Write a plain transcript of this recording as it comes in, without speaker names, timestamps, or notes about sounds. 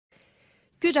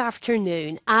Good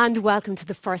afternoon and welcome to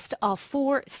the first of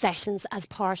 4 sessions as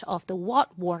part of the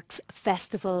What Works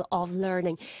Festival of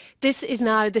Learning. This is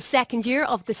now the second year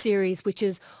of the series, which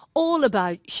is all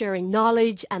about sharing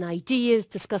knowledge and ideas,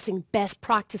 discussing best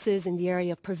practices in the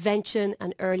area of prevention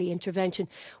and early intervention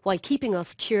while keeping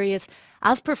us curious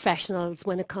as professionals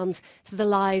when it comes to the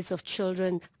lives of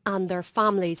children and their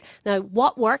families. Now,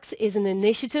 What Works is an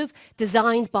initiative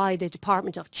designed by the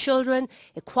Department of Children,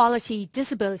 Equality,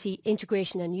 Disability,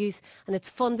 Integration and Youth, and it's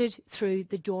funded through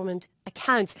the dormant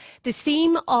accounts. The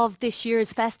theme of this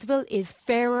year's festival is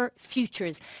Fairer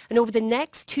Futures, and over the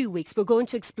next 2 weeks we're going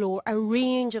to explore a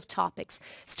range of topics,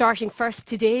 starting first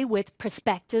today with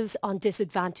perspectives on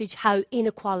disadvantage, how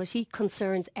inequality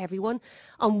concerns everyone.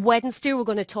 On Wednesday we're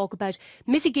going to talk about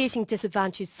mitigating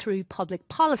disadvantages through public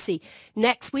policy.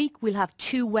 Next week we'll have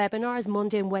 2 webinars,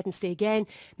 Monday and Wednesday again,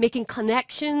 making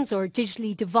connections or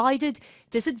digitally divided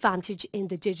disadvantage in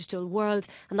the digital world,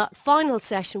 and that final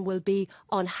session will be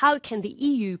on how can the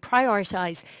EU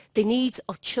prioritise the needs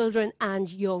of children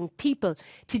and young people.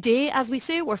 Today, as we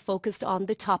say, we're focused on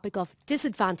the topic of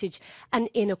disadvantage and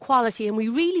inequality, and we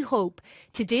really hope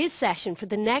today's session for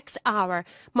the next hour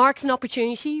marks an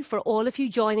opportunity for all of you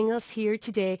joining us here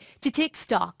today to take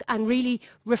stock and really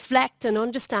reflect and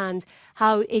understand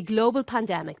how a global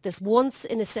pandemic, this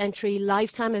once-in-a-century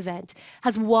lifetime event,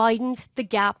 has widened the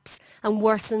gaps and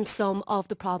worsened some of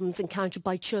the problems encountered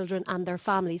by children and their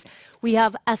families. We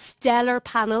have a stellar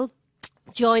panel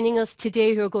joining us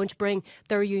today who are going to bring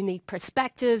their unique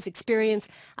perspectives, experience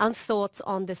and thoughts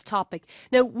on this topic.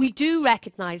 Now, we do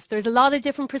recognise there's a lot of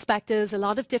different perspectives, a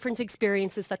lot of different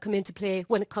experiences that come into play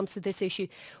when it comes to this issue.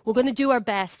 We're going to do our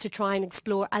best to try and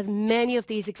explore as many of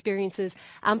these experiences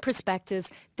and perspectives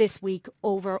this week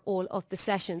over all of the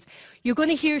sessions. You're going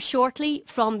to hear shortly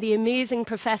from the amazing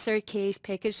Professor Kate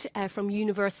Pickett from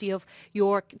University of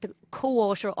York, the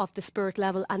co-author of The Spirit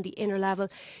Level and the Inner Level.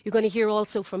 You're going to hear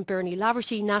also from Bernie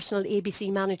Laverty, National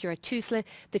ABC Manager at TUSLA,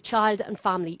 the Child and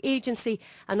Family Agency,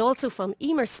 and also from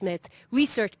Emer Smith,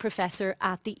 Research Professor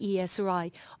at the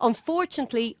ESRI.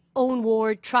 Unfortunately, Owen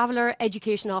Ward, Traveller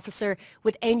Education Officer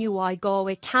with NUI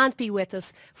Galway, can't be with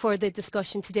us for the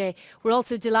discussion today. We're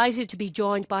also delighted to be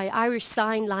joined by Irish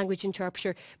Sign Language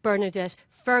interpreter Bernadette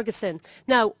Ferguson.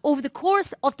 Now, over the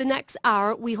course of the next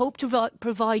hour, we hope to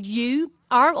provide you,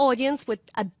 our audience, with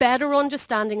a better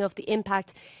understanding of the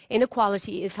impact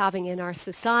inequality is having in our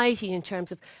society in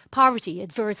terms of poverty,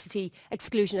 adversity,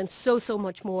 exclusion and so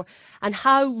much more, and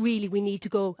how really we need to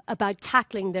go about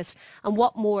tackling this and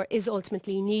what more is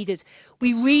ultimately needed.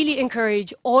 We really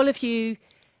encourage all of you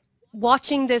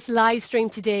watching this live stream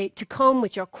today to come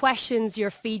with your questions, your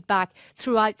feedback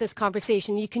throughout this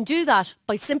conversation. You can do that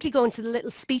by simply going to the little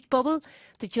speech bubble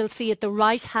that you'll see at the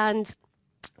right hand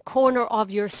corner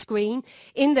of your screen.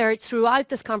 In there throughout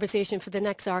this conversation for the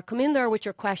next hour, come in there with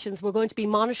your questions. We're going to be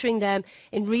monitoring them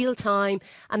in real time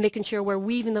and making sure we're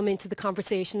weaving them into the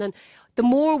conversation. And the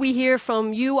more we hear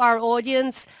from you, our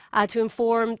audience, to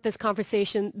inform this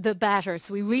conversation, the better.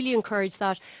 So we really encourage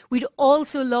that. We'd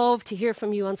also love to hear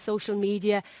from you on social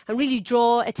media and really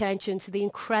draw attention to the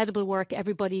incredible work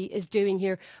everybody is doing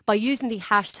here by using the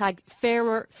hashtag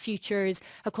Fairer Futures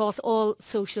across all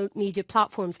social media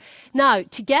platforms. Now,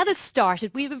 to get us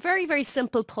started, we have a very, very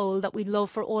simple poll that we'd love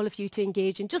for all of you to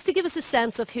engage in, just to give us a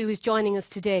sense of who is joining us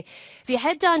today. If you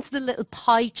head down to the little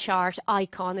pie chart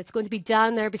icon, it's going to be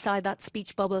down there beside that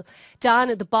speech bubble, down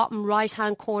at the bottom right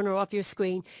hand corner of your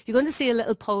screen. You're going to see a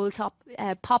little poll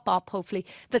pop up, hopefully,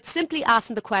 that's simply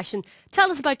asking the question,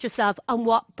 tell us about yourself and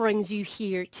what brings you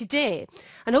here today.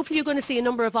 And hopefully you're going to see a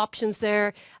number of options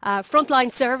there.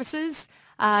 Frontline services,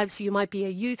 so you might be a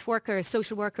youth worker, a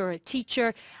social worker, or a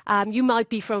teacher. You might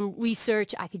be from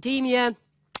research academia.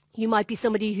 You might be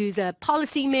somebody who's a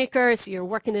policy maker, so you're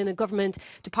working in a government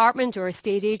department or a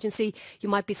state agency. You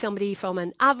might be somebody from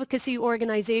an advocacy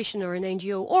organisation or an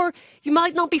NGO, or you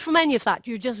might not be from any of that.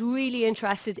 You're just really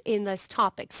interested in this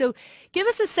topic. So give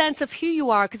us a sense of who you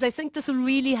are, because I think this will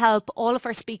really help all of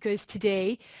our speakers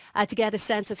today to get a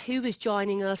sense of who is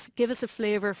joining us, give us a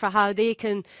flavour for how they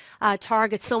can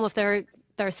target some of their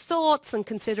thoughts and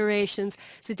considerations.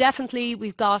 So definitely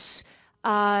we've got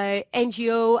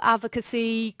NGO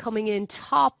advocacy coming in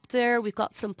top there. We've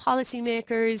got some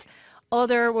policymakers.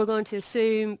 We're going to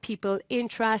assume people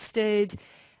interested.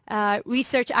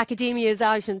 Research academia is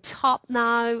out on top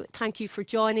now. Thank you for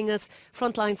joining us.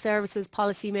 Frontline services,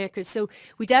 policymakers. So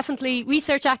we definitely,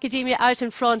 research academia out in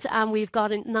front, and we've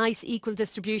got a nice equal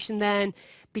distribution then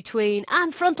between,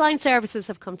 and frontline services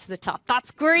have come to the top.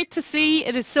 That's great to see.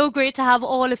 It is so great to have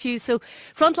all of you. So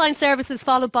frontline services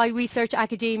followed by research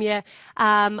academia,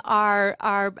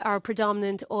 our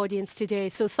predominant audience today.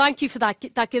 So thank you for that.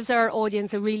 That gives our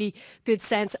audience a really good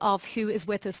sense of who is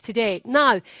with us today.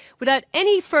 Now, without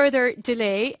any further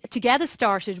delay, to get us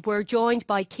started, we're joined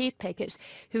by Kate Pickett,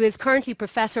 who is currently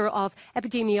Professor of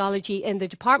Epidemiology in the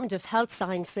Department of Health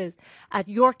Sciences at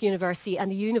York University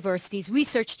and the university's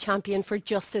Research Champion for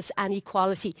Justice and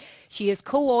Equality. She is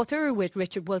co-author with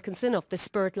Richard Wilkinson of The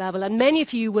Spirit Level, and many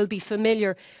of you will be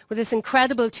familiar with this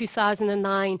incredible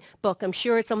 2009 book. I'm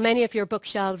sure it's on many of your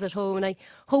bookshelves at home, and I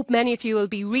hope many of you will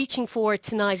be reaching for it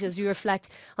tonight as you reflect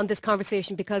on this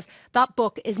conversation, because that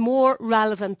book is more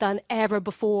relevant than ever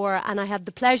before, and I had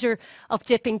the pleasure of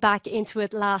dipping back into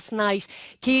it last night.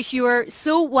 Kate, you are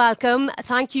so welcome.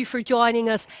 Thank you for joining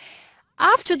us.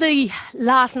 After the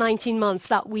last 19 months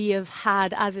that we have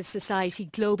had as a society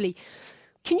globally,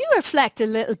 can you reflect a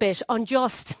little bit on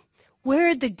just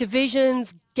where the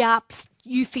divisions, gaps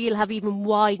you feel have even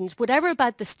widened, whatever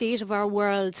about the state of our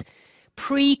world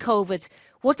pre-COVID?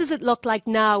 What does it look like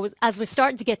now as we're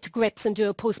starting to get to grips and do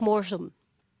a post-mortem?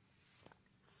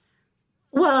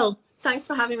 Well, thanks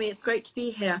for having me. It's great to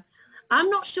be here. I'm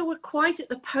not sure we're quite at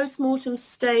the post-mortem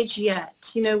stage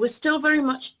yet. You know, we're still very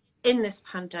much in this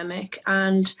pandemic,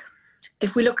 and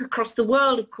if we look across the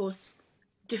world, of course,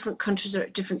 different countries are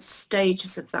at different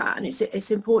stages of that, and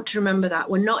it's important to remember that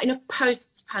we're not in a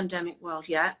post-pandemic world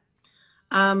yet,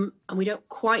 and we don't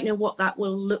quite know what that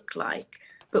will look like,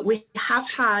 but we have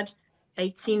had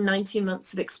 18, 19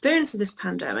 months of experience of this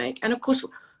pandemic, and of course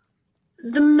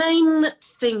the main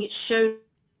thing it's shown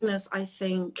us, I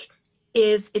think,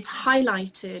 is it's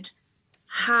highlighted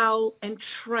how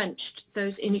entrenched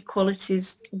those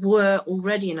inequalities were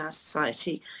already in our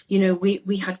society. You know,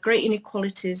 we had great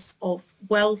inequalities of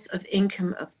wealth, of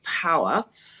income, of power,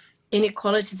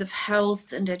 inequalities of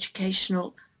health and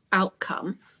educational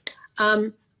outcome.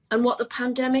 And what the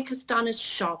pandemic has done is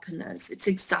sharpen those. It's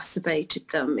exacerbated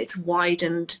them. It's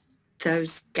widened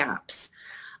those gaps.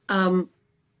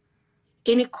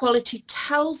 Inequality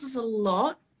tells us a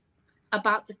lot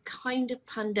about the kind of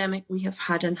pandemic we have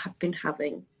had and have been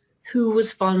having. Who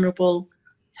was vulnerable,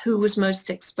 who was most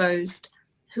exposed,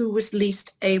 who was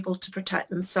least able to protect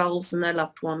themselves and their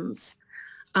loved ones,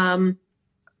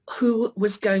 who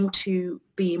was going to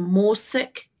be more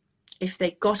sick if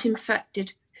they got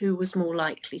infected, who was more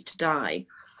likely to die.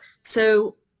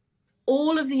 So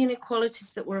all of the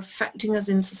inequalities that were affecting us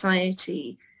in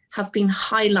society have been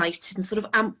highlighted and sort of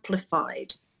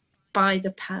amplified by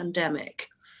the pandemic.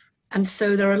 And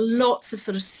so there are lots of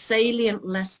sort of salient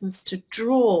lessons to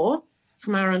draw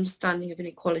from our understanding of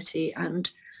inequality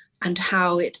and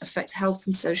how it affects health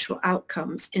and social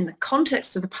outcomes in the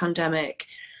context of the pandemic.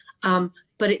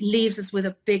 But it leaves us with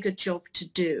a bigger job to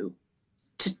do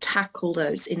to tackle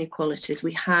those inequalities.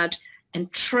 We had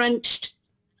entrenched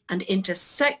and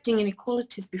intersecting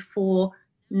inequalities before.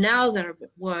 Now they're a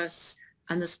bit worse,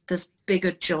 and there's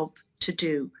bigger job to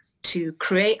do to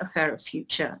create a fairer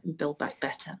future and build back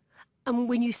better. And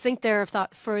when you think there of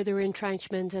that further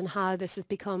entrenchment and how this has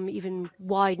become even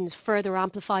widened, further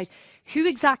amplified, who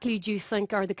exactly do you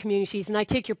think are the communities? And I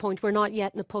take your point, we're not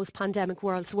yet in a post-pandemic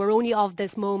world, so we're only of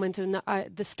this moment, and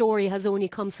the story has only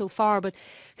come so far. But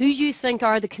who do you think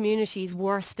are the communities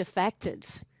worst affected?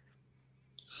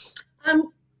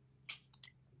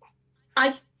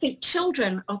 I think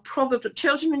children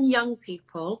and young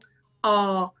people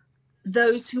are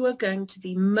those who are going to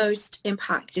be most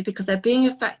impacted because they're being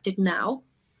affected now.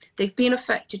 They've been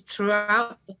affected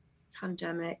throughout the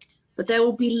pandemic, but there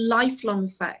will be lifelong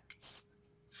effects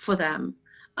for them.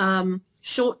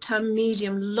 Short-term,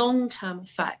 medium, long-term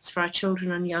effects for our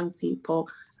children and young people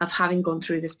of having gone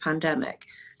through this pandemic.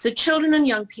 So children and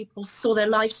young people saw their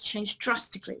lives change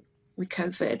drastically with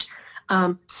COVID.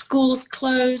 Schools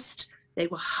closed, they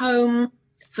were home.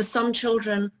 For some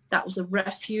children, that was a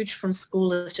refuge from school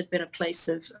that had been a place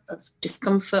of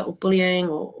discomfort or bullying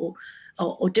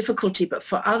or difficulty. But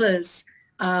for others,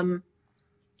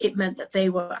 it meant that they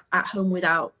were at home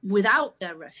without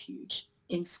their refuge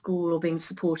in school or being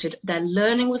supported. Their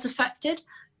learning was affected.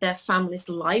 Their families'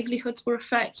 livelihoods were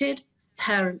affected.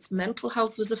 Parents' mental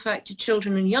health was affected.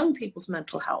 Children and young people's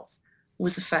mental health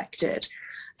was affected.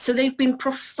 So they've been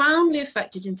profoundly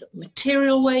affected in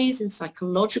material ways, in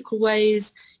psychological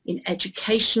ways, in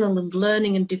educational and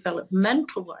learning and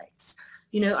developmental ways.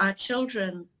 You know, our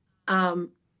children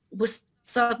were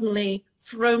suddenly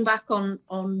thrown back on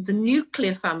the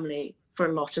nuclear family for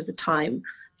a lot of the time,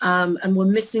 and were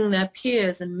missing their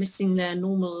peers and missing their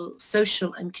normal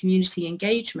social and community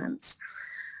engagements.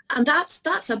 And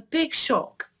that's a big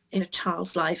shock in a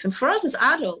child's life. And for us as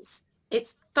adults,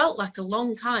 it's felt like a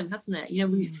long time, hasn't it? You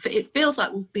know, it feels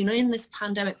like we've been in this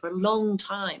pandemic for a long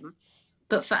time.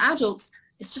 But for adults,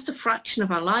 it's just a fraction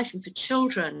of our life. And for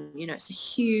children, you know, it's a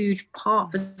huge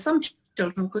part. For some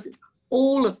children, of course, it's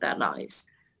all of their lives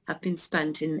have been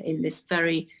spent in this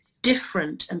very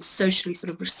different and socially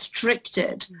sort of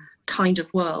restricted kind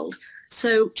of world.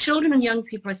 So children and young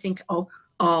people, I think,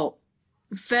 are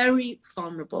very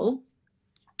vulnerable.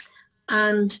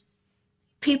 And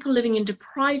people living in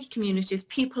deprived communities,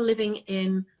 people living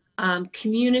in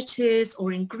communities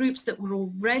or in groups that were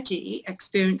already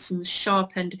experiencing the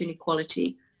sharp end of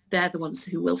inequality, they're the ones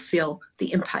who will feel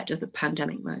the impact of the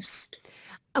pandemic most.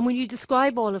 And when you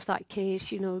describe all of that, Kate,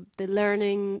 you know, the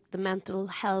learning, the mental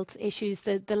health issues,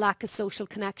 the lack of social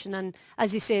connection, and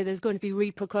as you say, there's going to be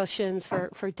repercussions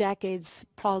for decades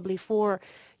probably for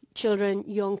children,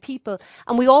 young people.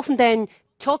 And we often then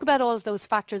talk about all of those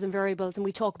factors and variables, and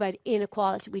we talk about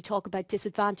inequality, we talk about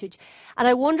disadvantage. And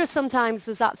I wonder sometimes,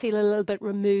 does that feel a little bit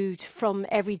removed from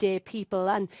everyday people?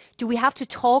 And do we have to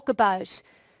talk about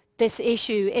this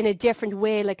issue in a different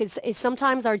way? Like is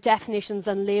sometimes our definitions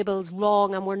and labels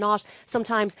wrong, and we're not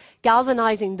sometimes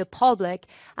galvanizing the public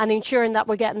and ensuring that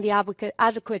we're getting the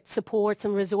adequate supports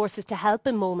and resources to help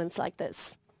in moments like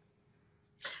this?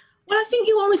 Well, I think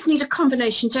you always need a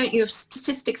combination, don't you, of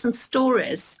statistics and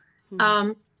stories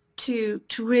to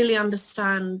really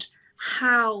understand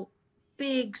how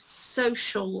big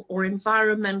social or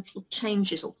environmental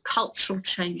changes or cultural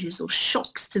changes or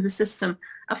shocks to the system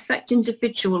affect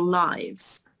individual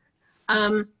lives.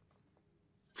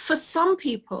 For some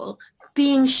people,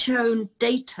 being shown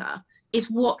data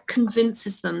is what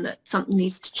convinces them that something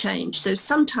needs to change. So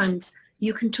sometimes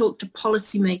you can talk to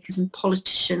policymakers and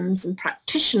politicians and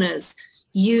practitioners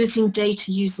using data,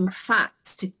 using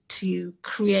facts to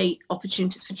create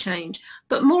opportunities for change.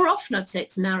 But more often, I'd say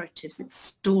it's narratives, it's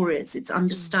stories, it's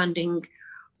understanding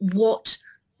what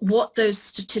those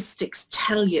statistics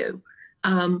tell you,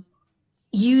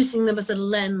 using them as a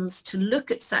lens to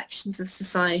look at sections of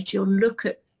society or look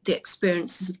at the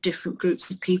experiences of different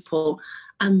groups of people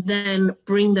and then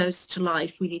bring those to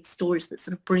life. We need stories that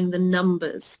sort of bring the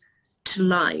numbers to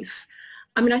life.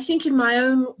 I mean, I think in my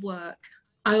own work,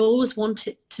 I always want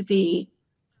it to be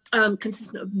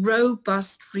consistent of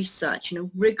robust research, you know,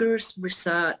 rigorous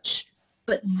research,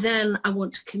 but then I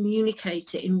want to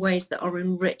communicate it in ways that are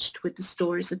enriched with the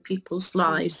stories of people's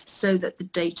lives so that the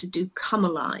data do come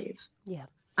alive. Yeah.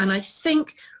 And I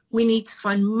think we need to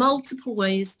find multiple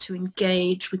ways to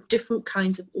engage with different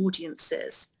kinds of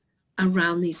audiences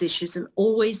around these issues and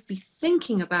always be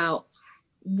thinking about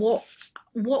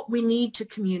what we need to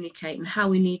communicate and how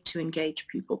we need to engage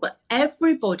people. But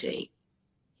everybody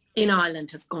in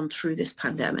Ireland has gone through this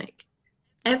pandemic.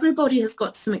 Everybody has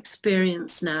got some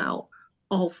experience now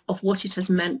of what it has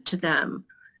meant to them.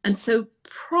 And so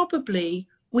probably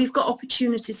we've got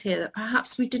opportunities here that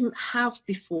perhaps we didn't have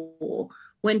before,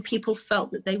 when people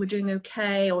felt that they were doing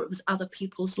okay, or it was other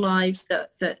people's lives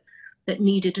that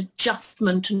needed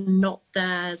adjustment and not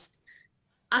theirs.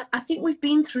 I think we've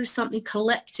been through something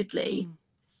collectively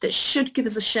that should give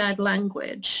us a shared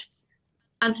language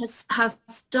and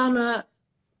has done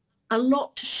a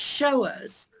lot to show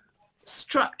us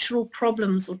structural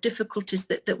problems or difficulties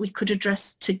that we could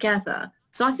address together.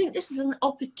 So I think this is an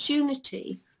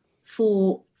opportunity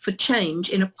for change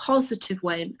in a positive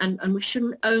way, and we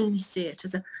shouldn't only see it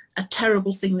as a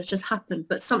terrible thing that has happened,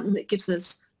 but something that gives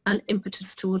us an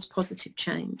impetus towards positive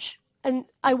change. And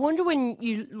I wonder, when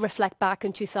you reflect back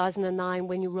in 2009,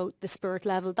 when you wrote The Spirit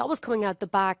Level, that was coming out the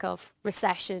back of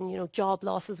recession, you know, job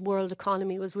losses, world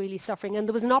economy was really suffering. And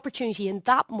there was an opportunity in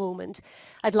that moment,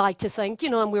 I'd like to think,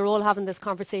 you know, and we were all having this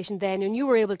conversation then, and you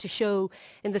were able to show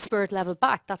in The Spirit Level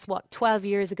back, that's what, 12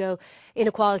 years ago,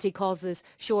 inequality causes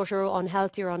shorter,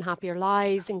 unhealthier, unhappier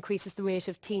lives, increases the rate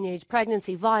of teenage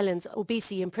pregnancy, violence,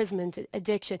 obesity, imprisonment,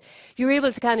 addiction. You're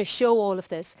able to kind of show all of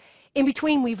this. In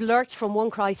between, we've lurched from one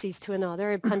crisis to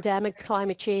another, a pandemic,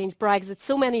 climate change, Brexit,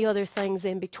 so many other things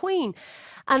in between.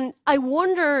 And I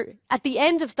wonder, at the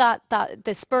end of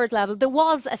the Spirit Level, there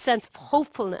was a sense of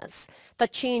hopefulness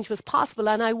that change was possible.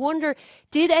 And I wonder,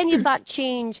 did any of that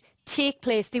change take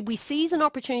place? Did we seize an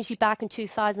opportunity back in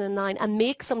 2009 and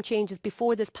make some changes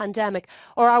before this pandemic?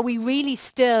 Or are we really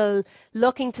still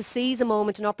looking to seize a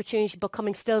moment, an opportunity, but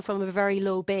coming still from a very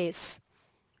low base?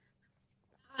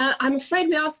 I'm afraid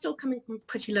we are still coming from a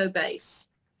pretty low base.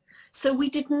 So we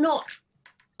did not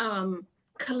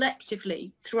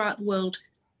collectively throughout the world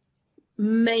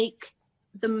make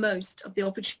the most of the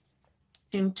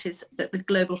opportunities that the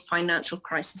global financial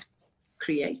crisis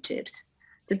created.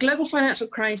 The global financial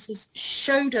crisis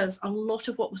showed us a lot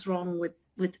of what was wrong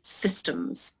with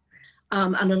systems,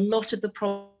 and a lot of the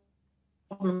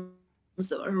problems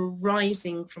that are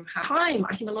arising from time.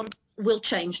 I think a lot will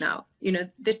change now. You know,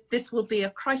 this will be a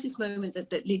crisis moment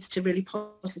that leads to really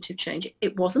positive change.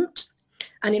 It wasn't.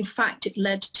 And in fact, it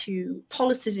led to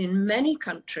policies in many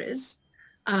countries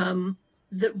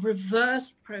that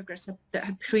reversed progress that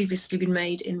had previously been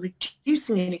made in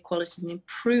reducing inequalities and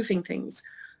improving things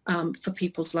for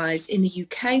people's lives. In the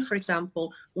UK, for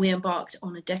example, we embarked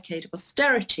on a decade of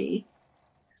austerity,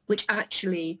 which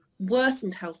actually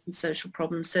worsened health and social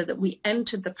problems, so that we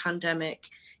entered the pandemic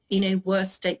in a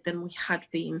worse state than we had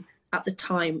been at the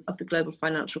time of the global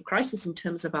financial crisis in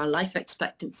terms of our life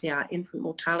expectancy, our infant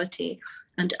mortality,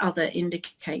 and other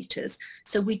indicators.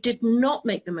 So we did not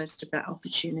make the most of that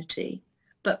opportunity.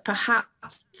 But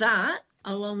perhaps that,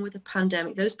 along with the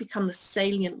pandemic, those become the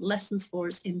salient lessons for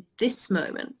us in this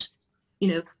moment. You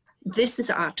know, this is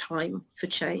our time for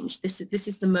change. This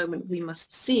is the moment we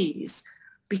must seize,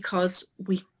 because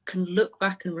we can look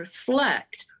back and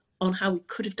reflect on how we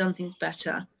could have done things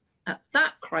better at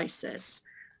that crisis,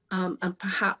 and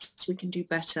perhaps we can do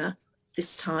better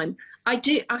this time.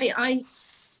 I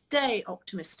stay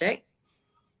optimistic,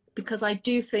 because I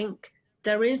do think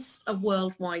there is a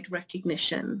worldwide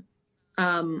recognition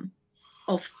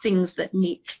of things that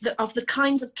of the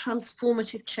kinds of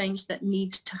transformative change that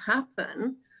need to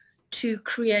happen to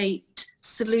create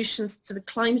solutions to the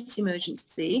climate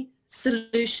emergency,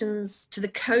 solutions to the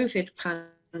COVID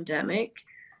pandemic,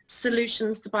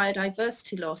 solutions to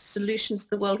biodiversity loss, solutions to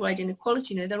the worldwide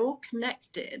inequality. You know, they're all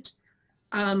connected.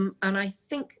 And I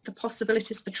think the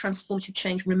possibilities for transformative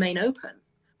change remain open,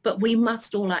 but we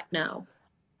must all act now.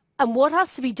 And what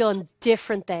has to be done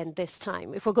different then this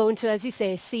time? If we're going to, as you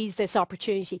say, seize this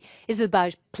opportunity, is it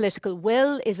about political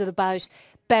will? Is it about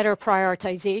better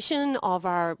prioritization of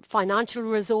our financial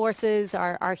resources,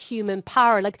 our human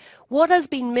power? Like, what has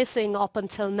been missing up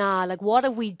until now? Like, what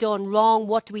have we done wrong?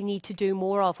 What do we need to do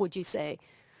more of, would you say?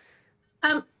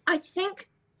 I think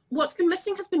what's been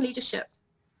missing has been leadership,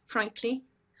 frankly.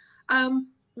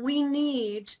 We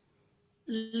need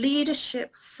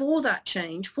leadership for that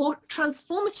change. For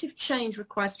transformative change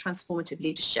requires transformative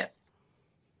leadership.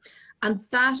 And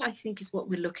that, I think, is what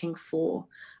we're looking for.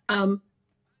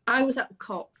 I was at the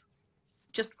COP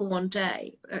just for one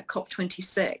day, at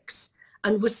COP26,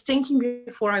 and was thinking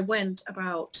before I went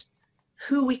about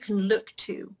who we can look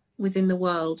to within the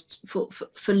world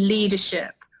for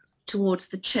leadership towards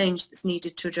the change that's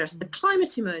needed to address the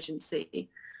climate emergency.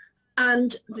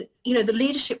 And, you know, the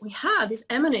leadership we have is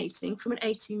emanating from an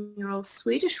 18-year-old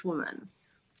Swedish woman,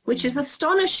 which is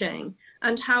astonishing,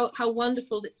 and how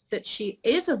wonderful that she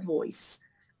is a voice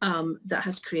that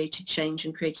has created change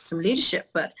and created some leadership.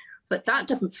 But that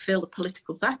doesn't fill the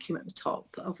political vacuum at the top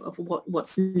of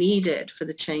what's needed for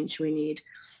the change we need.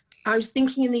 I was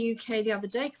thinking in the UK the other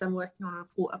day, because I'm working on a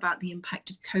report about the impact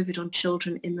of COVID on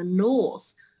children in the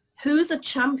north. Who's a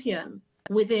champion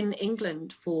within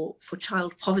England for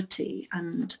child poverty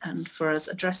and for us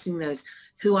addressing those,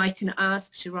 who I can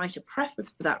ask to write a preface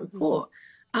for that report?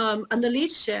 And the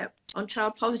leadership on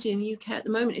child poverty in the UK at the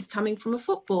moment is coming from a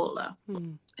footballer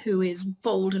who is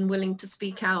bold and willing to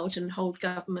speak out and hold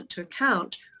government to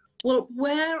account. Well,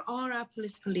 where are our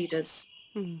political leaders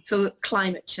for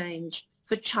climate change,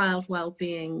 for child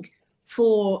well-being,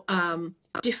 for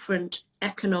different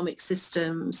economic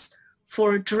systems,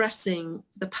 for addressing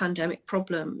the pandemic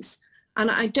problems?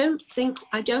 And I don't think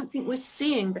we're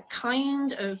seeing the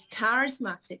kind of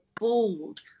charismatic,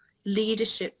 bold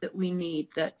leadership that we need,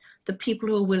 that the people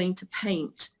who are willing to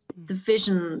paint the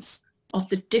visions of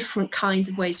the different kinds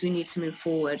of ways we need to move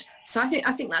forward. So I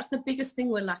think that's the biggest thing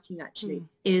we're lacking, actually,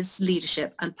 is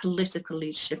leadership, and political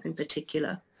leadership in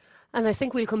particular. And I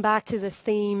think we'll come back to this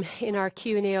theme in our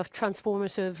Q&A of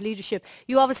transformative leadership.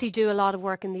 You obviously do a lot of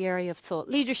work in the area of thought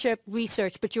leadership,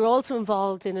 research, but you're also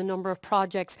involved in a number of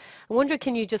projects. I wonder,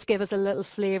 can you just give us a little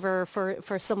flavour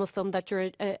for some of them that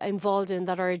you're involved in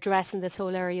that are addressing this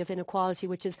whole area of inequality,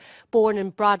 which is Born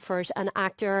in Bradford and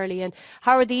Act Early? And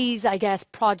how are these, I guess,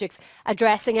 projects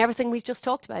addressing everything we've just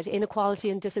talked about, inequality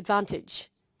and disadvantage?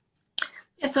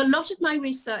 Yeah, so a lot of my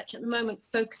research at the moment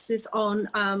focuses on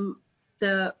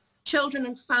the children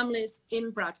and families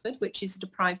in Bradford, which is a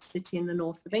deprived city in the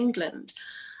north of England.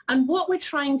 And what we're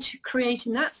trying to create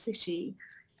in that city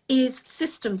is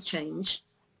systems change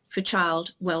for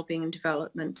child well-being and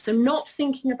development. So not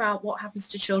thinking about what happens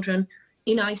to children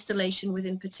in isolation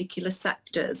within particular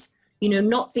sectors, you know,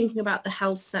 not thinking about the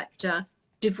health sector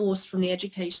divorced from the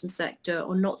education sector,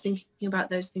 or not thinking about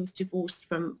those things divorced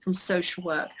from social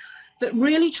work, but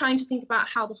really trying to think about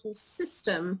how the whole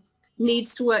system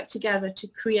needs to work together to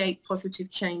create positive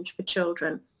change for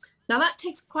children. Now that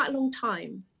takes quite a long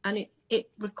time, and it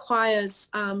requires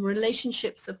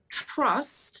relationships of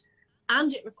trust,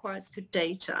 and it requires good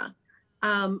data.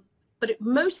 But it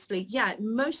mostly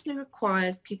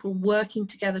requires people working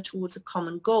together towards a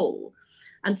common goal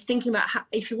and thinking about how,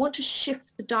 if you want to shift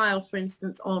the dial, for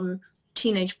instance, on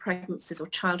teenage pregnancies or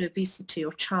child obesity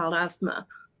or child asthma,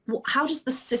 how does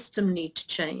the system need to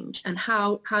change, and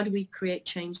how do we create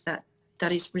change that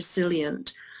is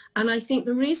resilient? And I think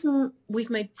the reason we've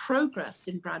made progress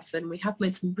in Bradford, and we have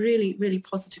made some really, really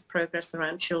positive progress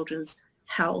around children's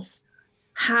health,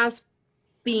 has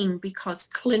been because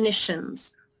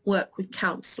clinicians work with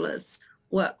counsellors,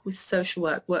 work with social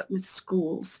work, work with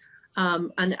schools,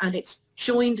 and it's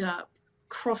joined up,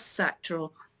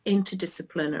 cross-sectoral,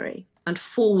 interdisciplinary and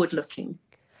forward-looking.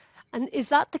 And is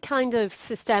that the kind of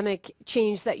systemic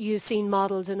change that you've seen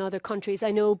modelled in other countries?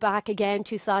 I know back again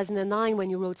 2009 when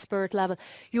you wrote Spirit Level,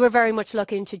 you were very much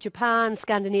looking to Japan,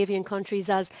 Scandinavian countries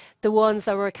as the ones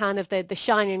that were kind of the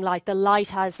shining light, the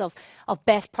lighthouse of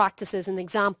best practices and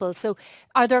examples. So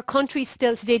are there countries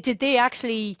still today, did they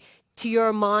actually, to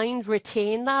your mind,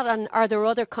 retain that? And are there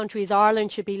other countries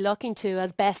Ireland should be looking to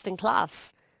as best in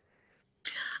class?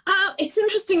 It's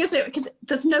interesting, isn't it? Because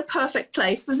there's no perfect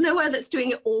place. There's nowhere that's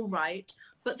doing it all right.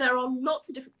 But there are lots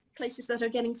of different places that are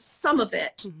getting some of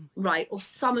it right or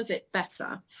some of it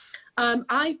better.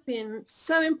 I've been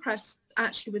so impressed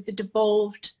actually with the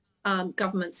devolved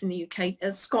governments in the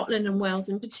UK, Scotland and Wales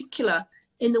in particular,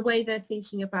 in the way they're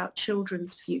thinking about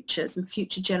children's futures and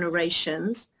future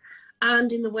generations,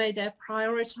 and in the way they're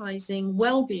prioritising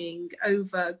well-being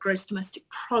over gross domestic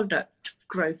product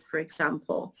growth, for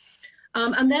example.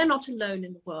 And they're not alone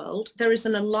in the world. There is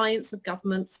an alliance of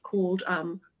governments called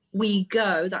We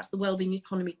Go, that's the Wellbeing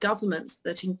Economy Governments,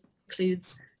 that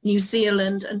includes New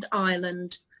Zealand and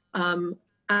Ireland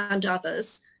and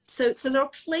others. So there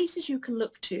are places you can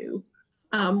look to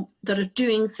that are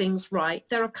doing things right.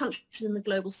 There are countries in the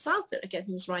global south that are getting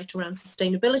things right around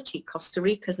sustainability. Costa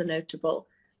Rica is a notable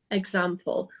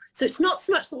example. So it's not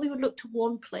so much that we would look to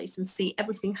one place and see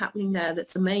everything happening there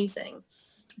that's amazing.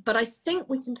 But I think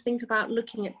we can think about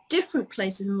looking at different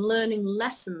places and learning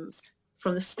lessons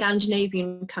from the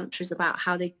Scandinavian countries about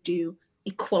how they do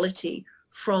equality,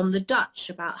 from the Dutch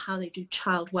about how they do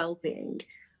child well-being,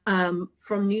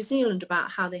 from New Zealand about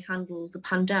how they handle the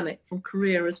pandemic, from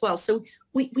Korea as well. So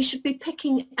we should be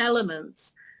picking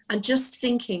elements and just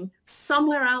thinking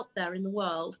somewhere out there in the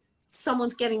world,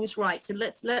 someone's getting this right. So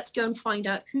let's go and find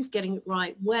out who's getting it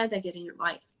right, where they're getting it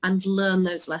right, and learn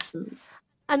those lessons.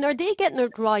 And are they getting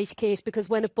it right, Kate? Because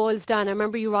when it boils down, I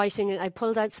remember you writing, I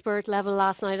pulled out Spirit Level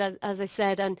last night, as I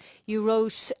said, and you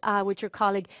wrote with your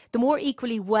colleague, the more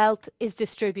equally wealth is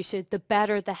distributed, the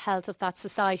better the health of that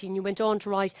society. And you went on to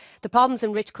write, the problems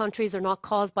in rich countries are not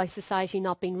caused by society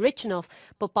not being rich enough,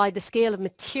 but by the scale of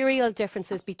material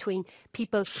differences between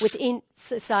people within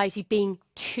society being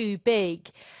too big.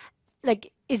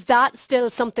 Like, is that still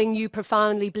something you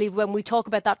profoundly believe when we talk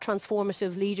about that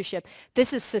transformative leadership?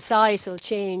 This is societal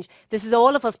change. This is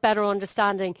all of us better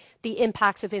understanding the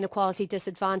impacts of inequality,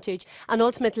 disadvantage, and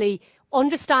ultimately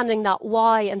understanding that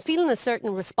why and feeling a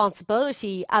certain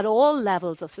responsibility at all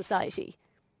levels of society.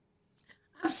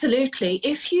 Absolutely.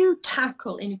 If you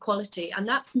tackle inequality, and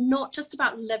that's not just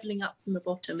about levelling up from the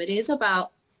bottom, it is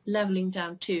about levelling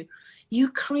down too. You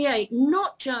create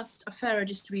not just a fairer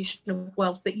distribution of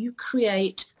wealth, but you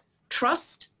create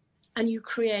trust, and you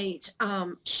create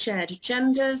shared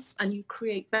agendas, and you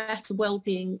create better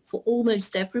well-being for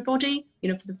almost everybody,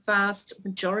 for the vast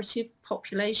majority of the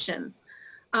population.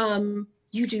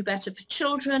 You do better for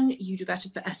children, you do better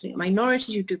for ethnic minorities,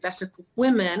 you do better for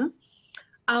women.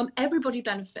 Everybody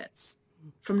benefits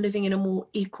from living in a more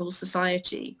equal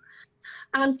society.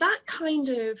 And that kind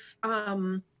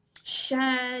of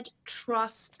shared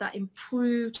trust, that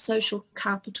improved social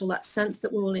capital, that sense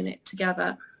that we're all in it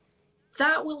together,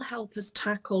 that will help us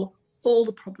tackle all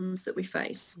the problems that we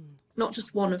face, not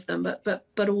just one of them,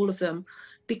 but all of them,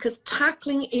 because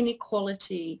tackling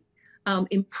inequality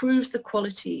improves the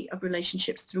quality of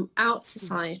relationships throughout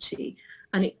society,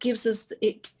 and it gives us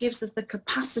the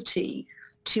capacity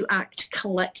to act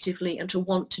collectively and to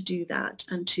want to do that,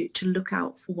 and to look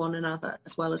out for one another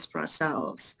as well as for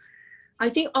ourselves. I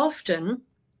think often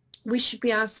we should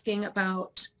be asking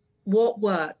about what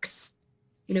works,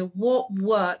 what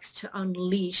works to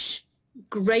unleash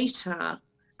greater,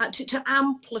 to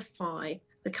amplify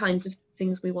the kinds of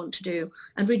things we want to do.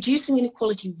 And reducing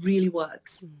inequality really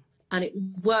works. And it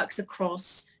works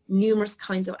across numerous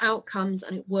kinds of outcomes,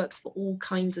 and it works for all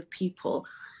kinds of people.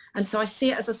 And so I see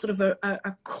it as a sort of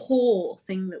a core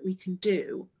thing that we can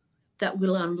do that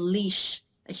will unleash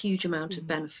a huge amount of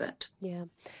benefit.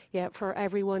 Yeah, for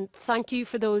everyone. Thank you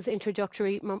for those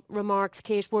introductory remarks,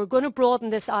 Kate. We're going to broaden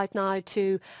this out now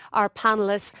to our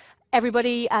panellists.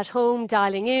 Everybody at home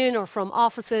dialing in or from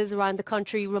offices around the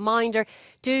country, reminder,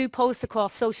 do post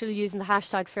across social using the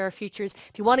hashtag #FairFutures.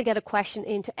 If you want to get a question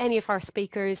into any of our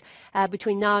speakers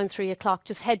between now and 3 o'clock,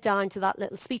 just head down to that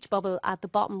little speech bubble at the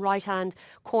bottom right-hand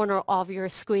corner of your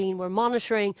screen. We're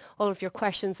monitoring all of your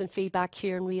questions and feedback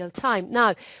here in real time.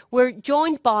 Now, we're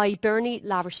joined by Bernie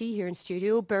Laverty here in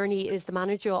studio. Bernie is the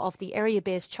manager of the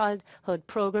area-based childhood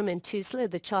programme in TUSLA,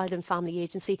 the Child and Family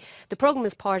Agency. The programme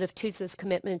is part of TUSLA's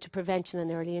commitment to prevention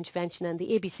and early intervention, and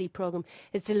the ABC programme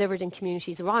is delivered in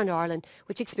communities around Ireland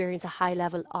which experience a high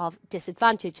level of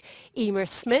disadvantage. Emer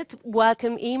Smith,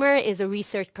 welcome. Emer is a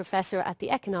research professor at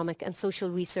the Economic and Social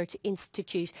Research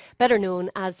Institute, better known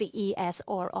as the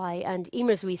ESRI, and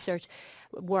Emer's research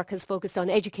work has focused on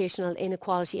educational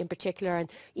inequality in particular, and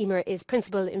Emer is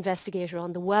principal investigator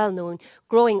on the well-known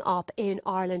Growing Up in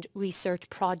Ireland research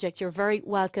project. You're very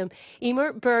welcome,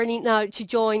 Emer. Bernie now to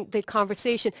join the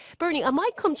conversation. Bernie, I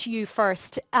might come to you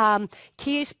first.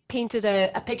 Kate painted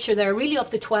a picture there really of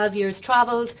the 12 years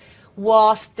travelled,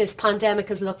 what this pandemic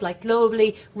has looked like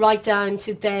globally, right down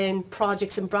to then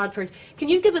projects in Bradford. Can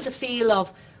you give us a feel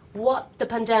of what the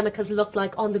pandemic has looked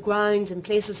like on the ground in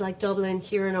places like Dublin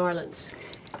here in Ireland?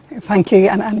 Thank you,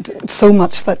 and so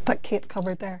much that Kate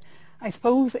covered there. I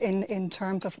suppose in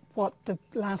terms of what the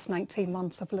last 19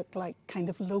 months have looked like kind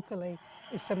of locally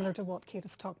is similar to what Kate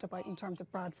has talked about in terms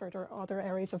of Bradford or other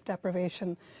areas of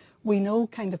deprivation. We know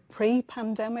kind of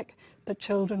pre-pandemic that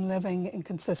children living in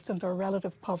consistent or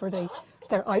relative poverty,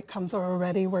 their outcomes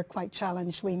were quite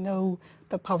challenged. We know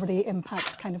that poverty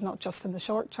impacts kind of not just in the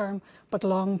short term, but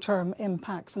long-term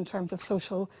impacts in terms of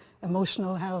social,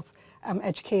 emotional health,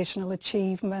 educational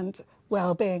achievement,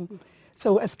 well-being.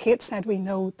 So as Kate said, we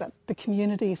know that the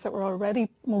communities that were already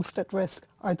most at risk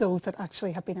are those that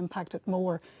actually have been impacted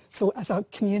more. So as a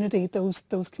community, those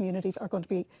communities are going to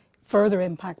be further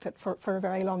impacted for a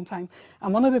very long time.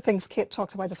 And one of the things Kate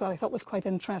talked about as well, I thought was quite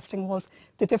interesting, was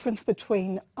the difference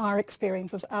between our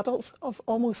experience as adults of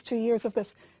almost 2 years of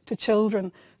this to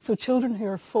children. So children who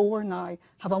are 4 now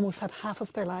have almost had half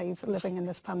of their lives living in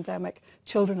this pandemic.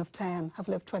 Children of 10 have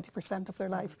lived 20% of their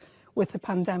life with the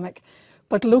pandemic.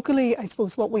 But locally, I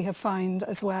suppose what we have found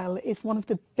as well is one of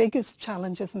the biggest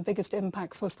challenges and biggest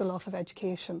impacts was the loss of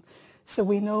education. So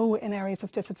we know in areas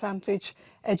of disadvantage,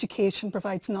 education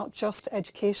provides not just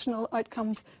educational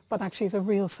outcomes, but actually is a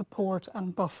real support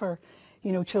and buffer.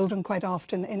 You know, children quite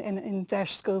often in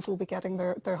DEIS schools will be getting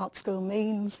their hot school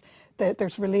meals.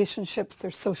 There's relationships,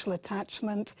 there's social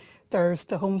attachment, there's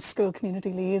the homeschool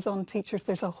community liaison teachers.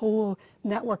 There's a whole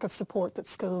network of support that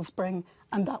schools bring,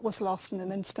 and that was lost in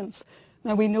an instance.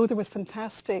 Now we know there was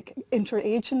fantastic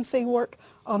interagency work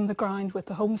on the ground with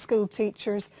the homeschool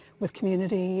teachers, with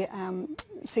community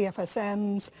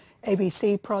CFSNs,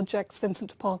 ABC projects, Vincent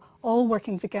de Paul, all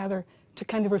working together to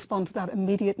kind of respond to that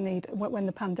immediate need when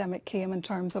the pandemic came in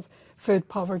terms of food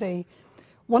poverty.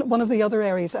 One of the other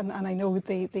areas, and I know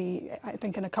I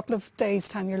think in a couple of days'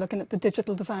 time you're looking at the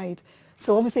digital divide.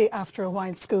 So obviously after a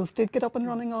while schools did get up and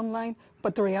running online,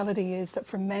 but the reality is that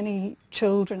for many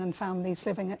children and families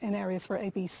living in areas where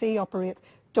ABC operate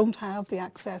don't have the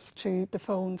access to the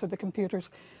phones or the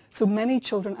computers. So many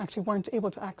children actually weren't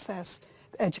able to access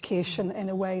education in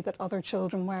a way that other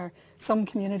children were. Some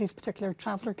communities, particularly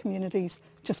traveller communities,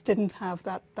 just didn't have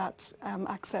that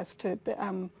access to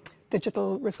the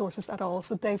digital resources at all,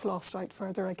 so they've lost out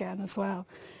further again as well.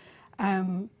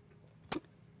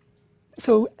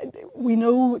 So we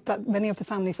know that many of the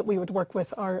families that we would work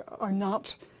with are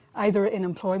not either in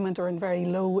employment or in very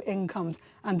low incomes,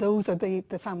 and those are the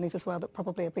families as well that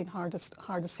probably have been hardest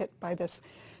hit by this.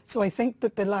 So I think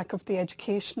that the lack of the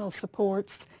educational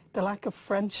supports, the lack of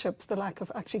friendships, the lack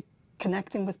of actually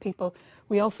connecting with people.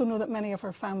 We also know that many of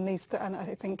our families, and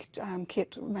I think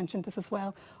Kate mentioned this as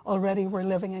well, already were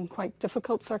living in quite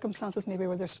difficult circumstances, maybe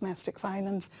where there's domestic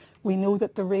violence. We know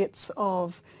that the rates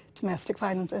of domestic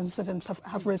violence incidents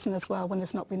have risen as well when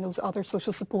there's not been those other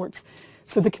social supports.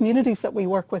 So the communities that we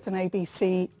work with in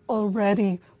ABC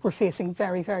already were facing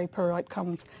very, very poor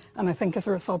outcomes. And I think as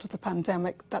a result of the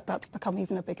pandemic, that's become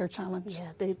even a bigger challenge.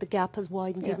 Yeah, the gap has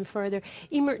widened even further.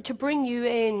 Emer, to bring you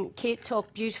in, Kate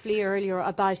talked beautifully earlier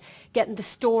about getting the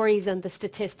stories and the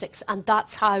statistics, and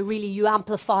that's how really you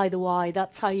amplify the why.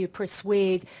 That's how you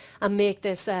persuade and make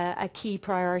this a key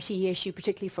priority issue,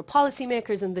 particularly for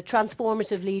policymakers and the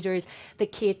transformative leaders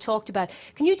that Kate talked about.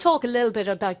 Can you talk a little bit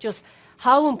about just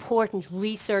how important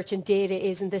research and data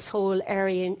is in this whole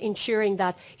area, in ensuring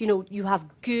that, you know, you have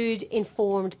good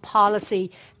informed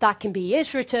policy that can be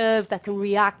iterative, that can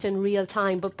react in real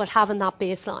time, but having that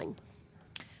baseline.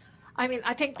 I mean,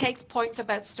 I think Kate's point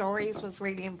about stories was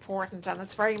really important, and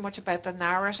it's very much about the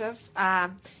narrative.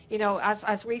 You know,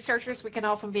 as researchers, we can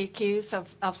often be accused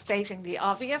of stating the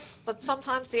obvious, but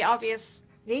sometimes the obvious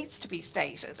needs to be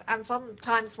stated, and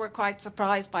sometimes we're quite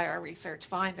surprised by our research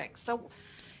findings. So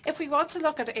if we want to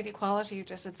look at inequality or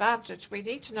disadvantage, we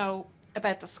need to know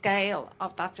about the scale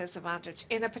of that disadvantage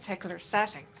in a particular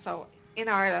setting. So in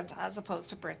Ireland as opposed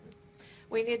to Britain,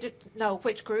 we need to know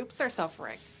which groups are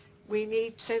suffering. We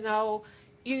need to know,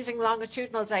 using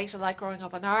longitudinal data like growing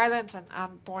up in Ireland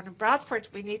and born in Bradford,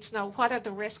 we need to know what are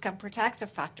the risk and protective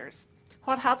factors,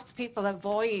 what helps people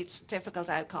avoid difficult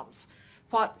outcomes,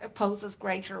 what poses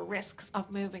greater risks of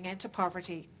moving into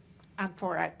poverty and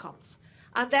poor outcomes.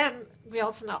 And then we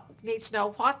also need to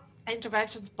know what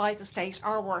interventions by the state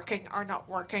are working or not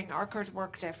working or could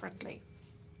work differently.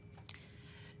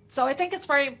 So I think it's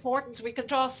very important. We can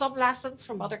draw some lessons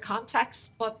from other contexts,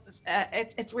 but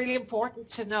it's really important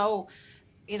to know,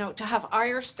 you know, to have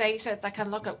Irish data that can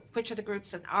look at which are the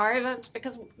groups in Ireland,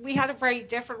 because we had a very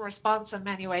different response in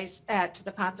many ways to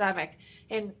the pandemic.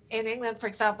 In England, for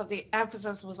example, the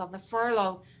emphasis was on the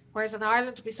furlough, whereas in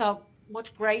Ireland we saw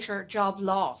much greater job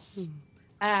loss.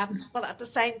 But at the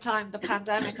same time, the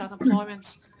pandemic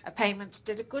unemployment payment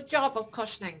did a good job of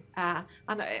cushioning, and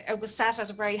it was set at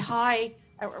a very high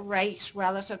rate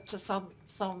relative to some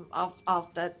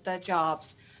of the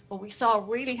jobs. But we saw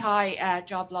really high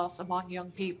job loss among young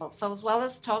people. So as well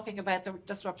as talking about the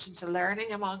disruption to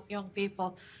learning among young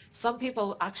people, some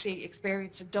people actually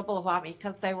experienced a double whammy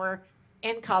because they were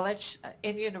in college,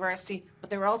 in university, but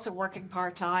they were also working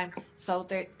part-time. So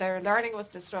their learning was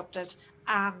disrupted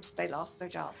and they lost their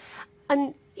job.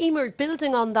 And Emer,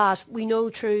 building on that, we know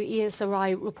through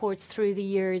ESRI reports through the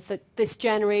years that this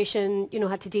generation, you know,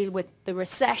 had to deal with the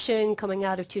recession coming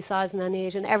out of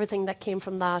 2008 and everything that came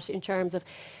from that in terms of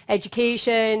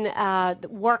education, the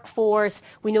workforce.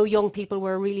 We know young people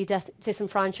were really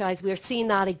disenfranchised. We're seeing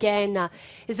that again now.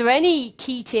 Is there any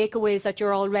key takeaways that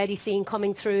you're already seeing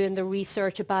coming through in the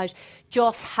research about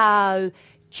just how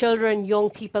children, young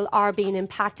people are being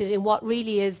impacted in what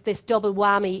really is this double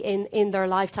whammy in their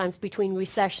lifetimes between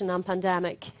recession and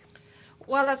pandemic?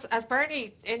 Well, as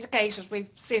Bernie indicated, we've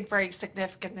seen very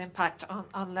significant impact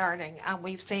on learning, and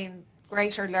we've seen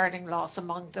greater learning loss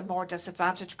among the more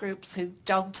disadvantaged groups who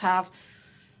don't have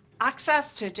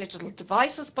access to digital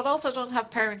devices, but also don't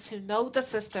have parents who know the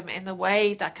system in a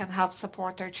way that can help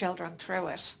support their children through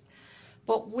it.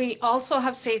 But we also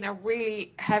have seen a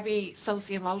really heavy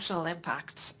socio-emotional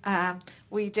impact.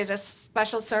 We did a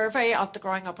special survey of the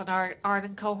Growing Up in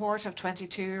Ireland cohort of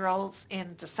 22-year-olds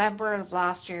in December of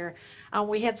last year, and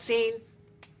we had seen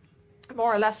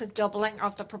more or less a doubling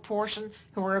of the proportion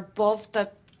who were above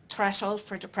the threshold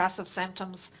for depressive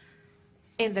symptoms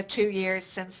in the 2 years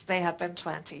since they had been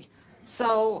 20.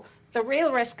 So the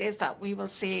real risk is that we will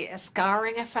see a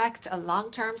scarring effect, a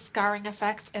long-term scarring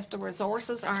effect, if the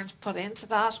resources aren't put into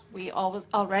that. We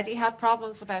already had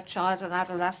problems about child and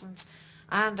adolescent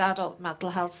and adult mental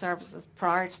health services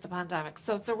prior to the pandemic.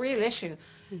 So it's a real issue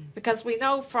because we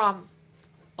know from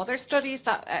other studies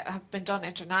that have been done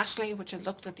internationally, which have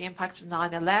looked at the impact of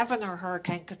 9/11 or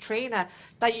Hurricane Katrina,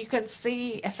 that you can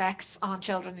see effects on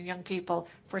children and young people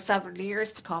for several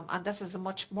years to come. And this is a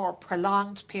much more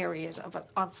prolonged period of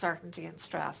uncertainty and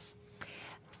stress.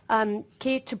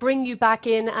 Kate, to bring you back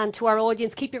in and to our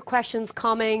audience, keep your questions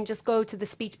coming. Just go to the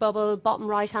speech bubble, bottom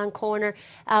right-hand corner.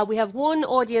 We have one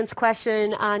audience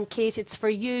question, and Kate, it's for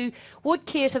you. Would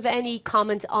Kate have any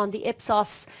comment on the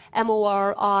Ipsos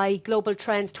MORI Global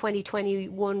Trends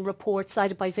 2021 report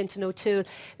cited by Vinton O'Toole?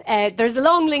 There's a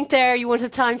long link there. You won't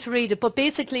have time to read it, but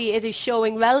basically it is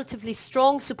showing relatively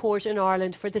strong support in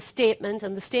Ireland for the statement,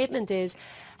 and the statement is,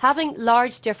 having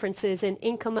large differences in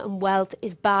income and wealth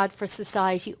is bad for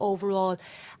society overall.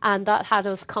 And that had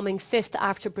us coming 5th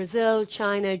after Brazil,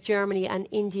 China, Germany and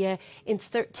India in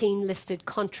 13 listed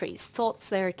countries. Thoughts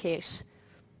there, Kate?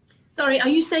 Sorry, are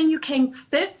you saying you came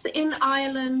 5th in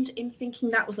Ireland in thinking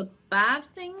that was a bad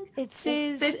thing? It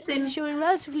says it's showing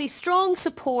relatively strong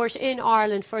support in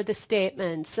Ireland for the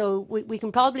statement. So we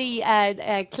can probably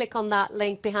click on that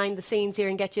link behind the scenes here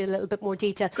and get you a little bit more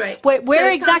detail. Great. Where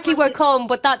exactly we'll come,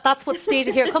 but that's what's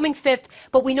stated here, coming 5th.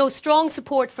 But we know strong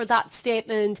support for that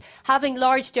statement. Having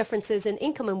large differences in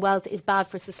income and wealth is bad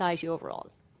for society overall.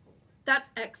 That's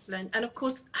excellent. And of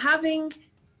course, having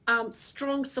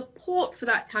strong support for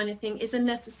that kind of thing is a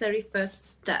necessary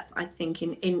first step, I think,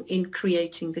 in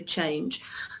creating the change.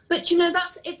 But, you know,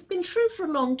 it's been true for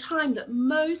a long time that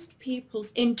most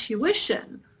people's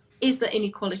intuition is that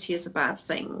inequality is a bad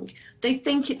thing. They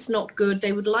think it's not good.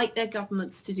 They would like their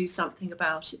governments to do something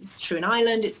about it. It's true in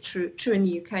Ireland. It's true in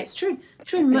the UK. It's true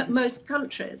in most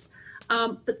countries.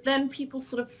 But then people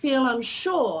sort of feel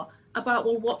unsure about,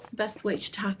 well, what's the best way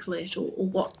to tackle it, or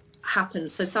what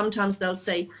happens. So sometimes they'll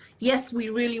say, yes, we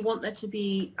really want there to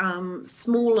be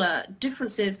smaller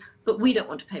differences, but we don't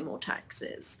want to pay more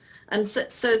taxes. And so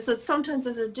sometimes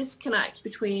there's a disconnect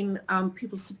between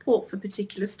people's support for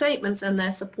particular statements and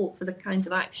their support for the kinds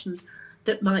of actions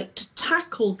that might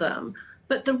tackle them.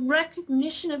 But the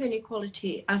recognition of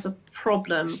inequality as a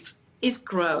problem is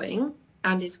growing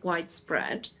and is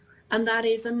widespread, and that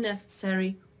is a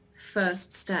necessary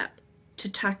first step to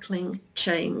tackling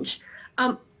change.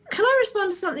 Can I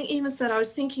respond to something Emma said? I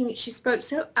was thinking she spoke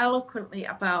so eloquently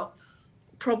about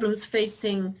problems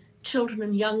facing children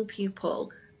and young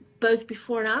people, both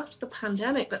before and after the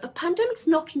pandemic. But the pandemic's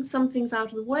knocking some things out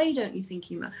of the way, don't you think,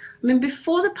 Emma? I mean,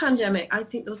 before the pandemic, I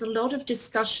think there was a lot of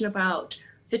discussion about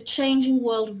the changing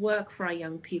world of work for our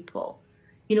young people.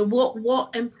 You know,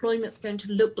 what employment's going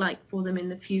to look like for them in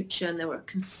the future. And there were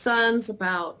concerns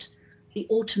about the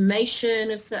automation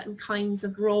of certain kinds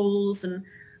of roles, and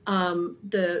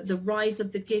the rise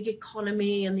of the gig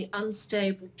economy and the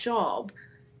unstable job,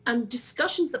 and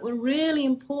discussions that were really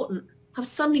important have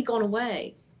suddenly gone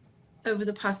away over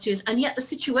the past years, and yet the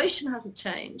situation hasn't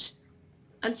changed.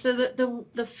 And so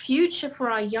the future for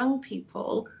our young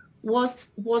people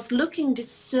was looking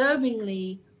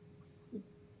disturbingly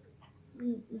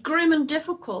grim and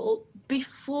difficult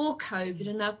before COVID,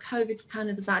 and now COVID kind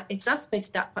of has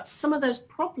exacerbated that. But some of those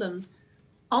problems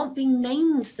aren't being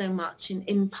named so much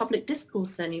in public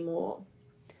discourse anymore.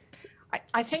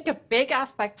 I think a big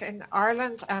aspect in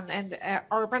Ireland, and in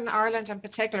urban Ireland in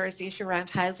particular, is the issue around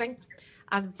housing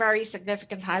and very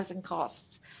significant housing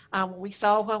costs. We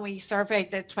saw when we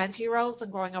surveyed the 20-year-olds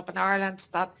and growing up in Ireland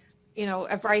that, you know,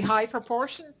 a very high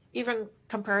proportion, even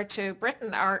compared to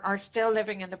Britain, are still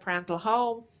living in the parental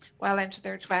home well into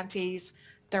their 20s.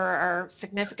 There are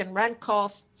significant rent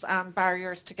costs and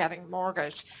barriers to getting a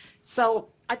mortgage. So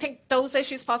I think those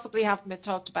issues possibly haven't been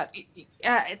talked about.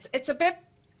 It's a bit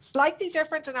slightly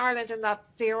different in Ireland in that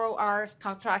 0 hours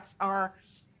contracts are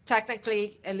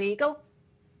technically illegal.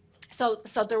 So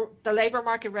the labour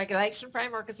market regulation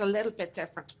framework is a little bit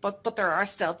different, but there are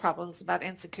still problems about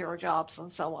insecure jobs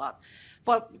and so on.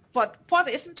 But what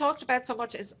isn't talked about so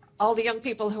much is all the young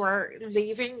people who are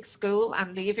leaving school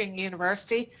and leaving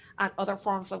university and other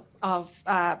forms of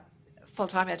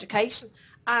full-time education,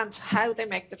 and how they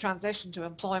make the transition to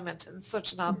employment in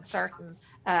such an uncertain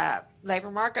labour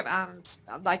market. And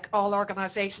like all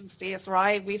organisations,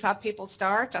 DSRI, we've had people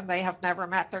start and they have never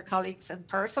met their colleagues in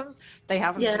person. They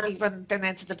haven't even been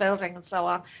into the building and so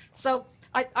on. So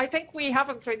I think we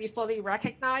haven't really fully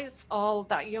recognised all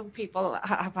that young people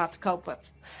have had to cope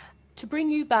with. To bring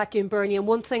you back in, Bernie, and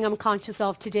one thing I'm conscious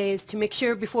of today is to make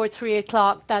sure before 3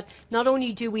 o'clock that not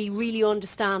only do we really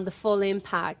understand the full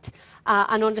impact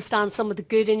and understand some of the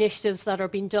good initiatives that are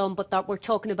being done, but that we're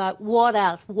talking about what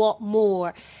else, what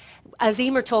more. As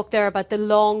Emer talked there about the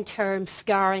long-term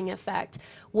scarring effect,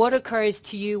 what occurs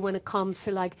to you when it comes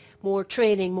to like more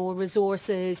training, more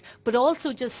resources, but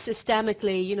also just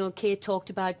systemically, you know, Kate talked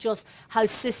about just how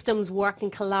systems work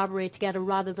and collaborate together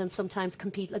rather than sometimes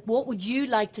compete. Like, what would you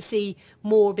like to see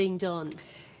more being done?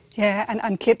 Yeah,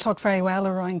 and Kate talked very well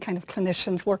around kind of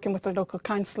clinicians working with their local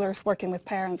counsellors, working with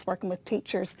parents, working with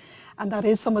teachers, and that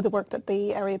is some of the work that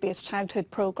the area-based childhood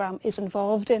programme is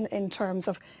involved in terms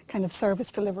of kind of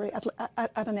service delivery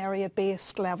at an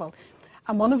area-based level.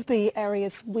 And one of the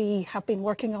areas we have been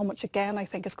working on, which again I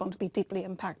think is going to be deeply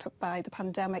impacted by the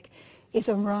pandemic, is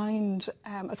around,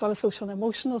 as well as social and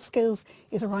emotional skills,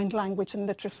 is around language and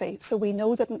literacy. So we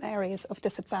know that in areas of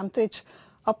disadvantage,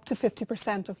 up to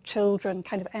 50% of children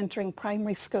kind of entering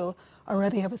primary school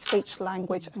already have a speech,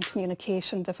 language and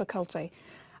communication difficulty.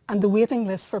 And the waiting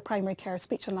list for primary care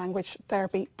speech and language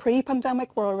therapy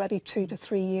pre-pandemic were already 2 to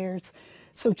 3 years.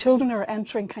 So children are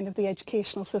entering kind of the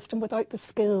educational system without the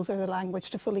skills or the language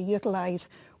to fully utilise,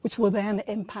 which will then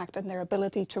impact on their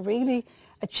ability to really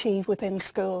achieve within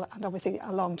school, and obviously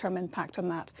a long-term impact on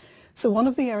that. So one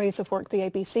of the areas of work the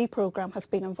ABC programme has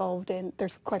been involved in,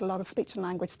 there's quite a lot of speech and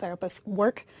language therapists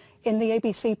work in the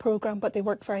ABC programme, but they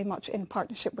work very much in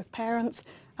partnership with parents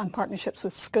and partnerships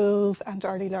with schools and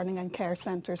early learning and care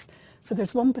centres. So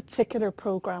there's one particular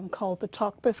programme called the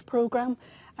TalkBus programme,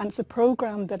 and it's a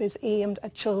programme that is aimed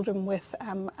at children with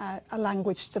a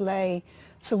language delay.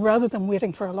 So rather than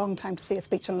waiting for a long time to see a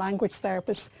speech and language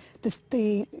therapist,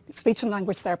 the speech and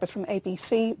language therapist from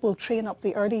ABC will train up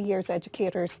the early years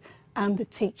educators and the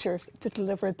teachers to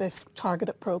deliver this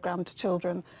targeted programme to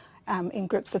children in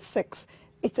groups of 6.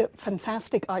 It's a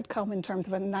fantastic outcome in terms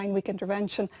of a 9-week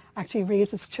intervention, actually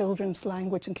raises children's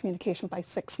language and communication by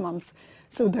 6 months.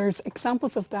 So there's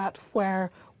examples of that where,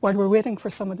 while we're waiting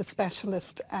for some of the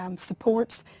specialist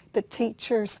supports, that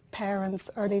teachers,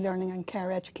 parents, early learning and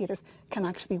care educators can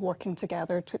actually be working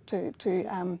together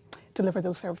to deliver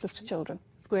those services to children.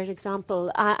 Great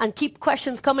example. And keep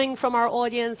questions coming from our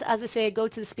audience. As I say, go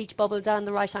to the speech bubble down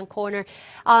the right-hand corner.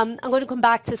 I'm going to come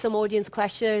back to some audience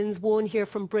questions. One here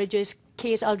from Bridget.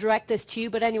 Kate, I'll direct this to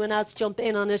you, but anyone else jump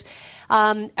in on it.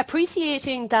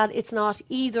 Appreciating that it's not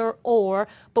either or,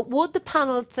 but would the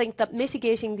panel think that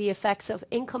mitigating the effects of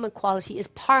income inequality is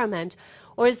paramount,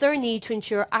 or is there a need to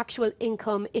ensure actual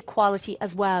income equality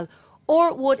as well?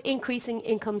 Or would increasing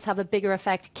incomes have a bigger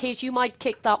effect? Kate, you might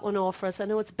kick that one off for us. I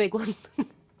know it's a big one.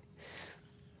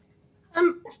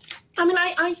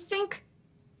 I think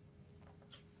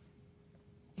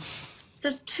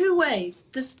there's two ways.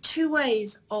 There's 2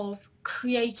 ways of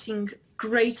creating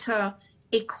greater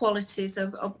equalities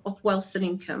of wealth and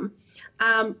income.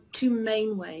 2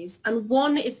 main ways. And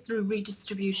one is through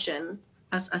redistribution,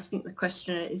 as I think the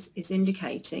questioner is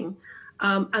indicating.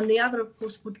 And the other, of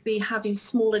course, would be having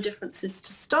smaller differences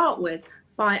to start with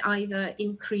by either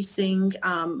increasing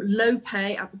low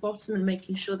pay at the bottom and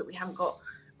making sure that we haven't got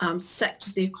sectors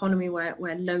of the economy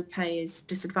where low pay is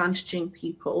disadvantaging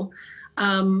people,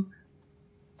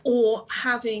 or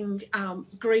having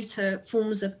greater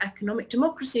forms of economic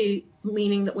democracy,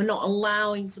 meaning that we're not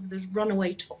allowing sort of those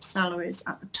runaway top salaries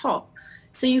at the top.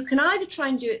 So you can either try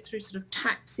and do it through sort of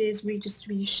taxes,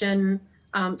 redistribution,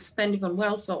 spending on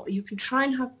welfare, or you can try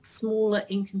and have smaller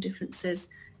income differences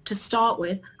to start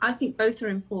with. I think both are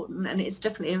important, and it's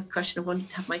definitely a question of wanting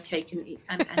to have my cake and eat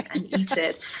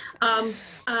it.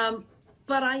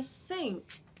 But I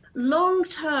think long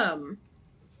term,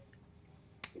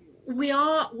 we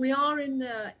are in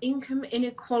the income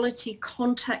inequality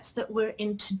context that we're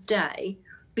in today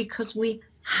because we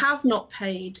have not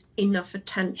paid enough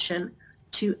attention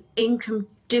to income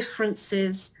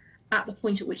differences at the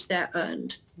point at which they're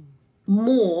earned,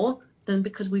 more than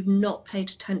because we've not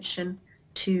paid attention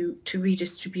to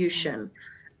redistribution.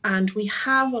 And we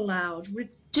have allowed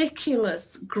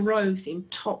ridiculous growth in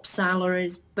top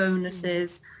salaries,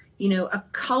 bonuses, a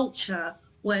culture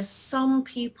where some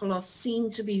people are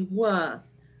seen to be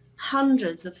worth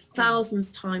hundreds of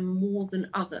thousands times more than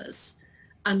others,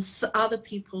 and so other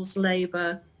people's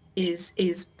labor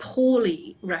is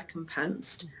poorly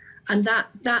recompensed. And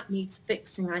that needs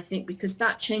fixing, I think, because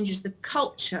that changes the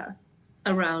culture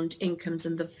around incomes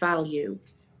and the value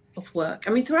of work.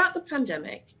 I mean, throughout the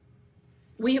pandemic,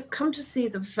 we have come to see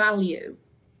the value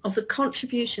of the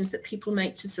contributions that people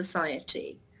make to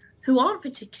society who aren't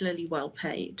particularly well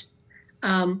paid.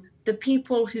 The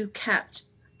people who kept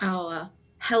our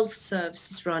health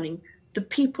services running, the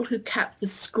people who kept the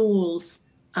schools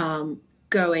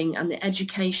going and the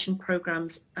education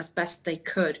programs as best they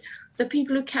could, the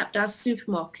people who kept our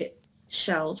supermarket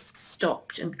shelves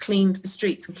stocked and cleaned the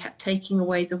streets and kept taking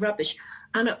away the rubbish.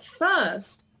 And at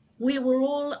first, we were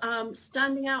all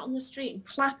standing out on the street and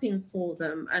clapping for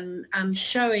them and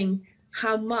showing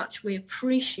how much we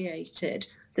appreciated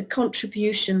the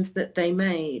contributions that they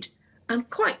made. And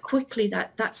quite quickly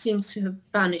that seems to have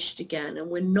vanished again, and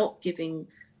we're not giving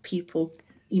people,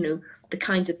 the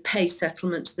kinds of pay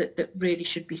settlements that really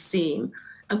should be seen.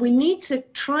 And we need to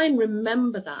try and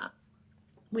remember that.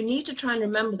 We need to try and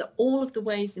remember that all of the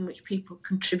ways in which people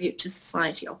contribute to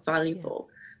society are valuable.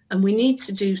 Yeah. And we need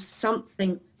to do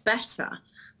something better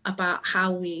about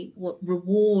how we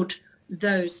reward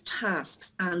those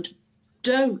tasks and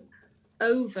don't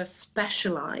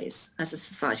over-specialize as a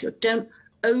society, or don't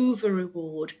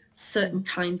over-reward certain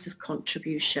kinds of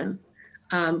contribution.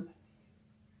 COVID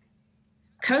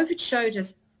showed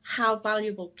us how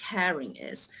valuable caring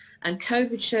is, and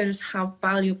COVID showed us how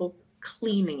valuable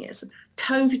cleaning is.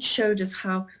 COVID showed us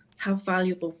how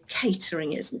valuable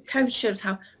catering is, and COVID showed us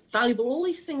how valuable all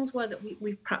these things were that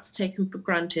we've perhaps taken for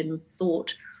granted and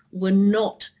thought were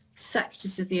not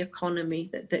sectors of the economy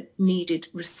that needed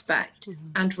respect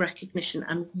and recognition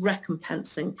and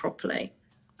recompensing properly.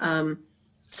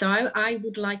 So I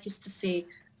would like us to see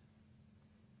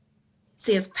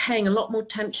us paying a lot more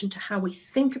attention to how we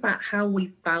think about how we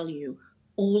value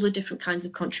all the different kinds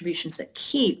of contributions that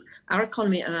keep our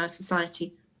economy and our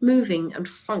society moving and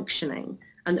functioning,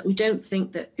 and that we don't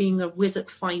think that being a whiz at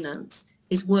finance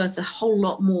is worth a whole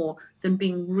lot more than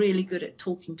being really good at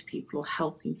talking to people or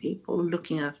helping people or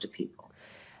looking after people.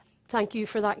 Thank you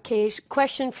for that, Kate.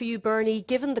 Question for you, Bernie.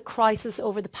 Given the crisis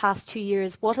over the past 2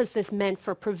 years, what has this meant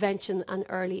for prevention and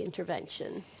early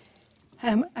intervention?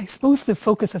 I suppose the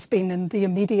focus has been in the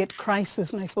immediate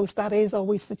crisis, and I suppose that is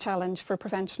always the challenge for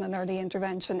prevention and early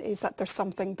intervention, is that there's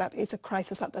something that is a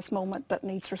crisis at this moment that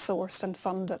needs resourced and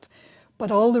funded.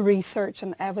 But all the research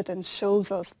and evidence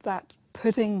shows us that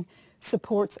putting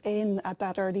supports in at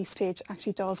that early stage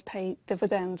actually does pay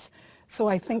dividends. So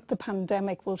I think the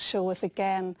pandemic will show us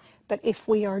again that if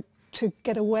we are to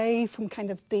get away from kind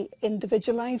of the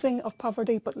individualizing of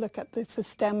poverty, but look at the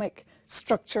systemic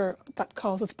structure that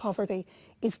causes poverty,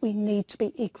 is we need to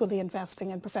be equally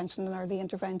investing in prevention and early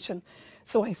intervention.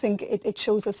 So I think it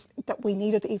shows us that we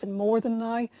need it even more than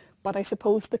now, but I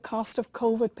suppose the cost of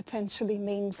COVID potentially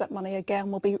means that money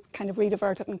again will be kind of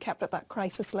rediverted and kept at that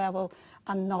crisis level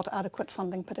and not adequate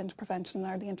funding put into prevention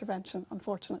and early intervention,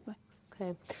 unfortunately.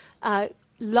 Okay.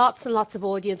 Lots and lots of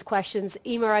audience questions.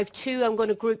 Emer, I have two I'm going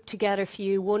to group together for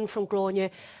you. One from Grania.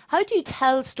 How do you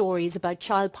tell stories about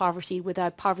child poverty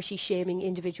without poverty shaming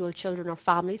individual children or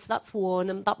families? That's one,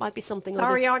 and that might be something.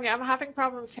 Sorry, Anya, I'm having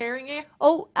problems hearing you.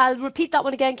 Oh, I'll repeat that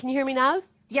one again. Can you hear me now?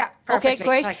 Yeah, perfectly. Okay,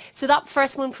 great. Thanks. So that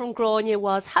first one from Grania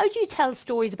was, how do you tell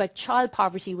stories about child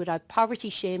poverty without poverty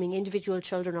shaming individual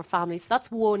children or families? That's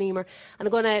one, Emer. And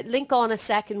I'm going to link on a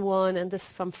second one, and this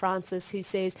is from Francis, who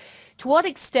says, to what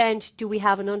extent do we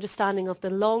have an understanding of the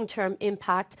long-term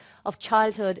impact of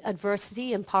childhood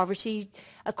adversity and poverty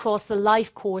across the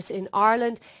life course in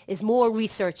Ireland? Is more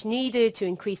research needed to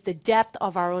increase the depth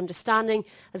of our understanding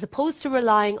as opposed to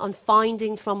relying on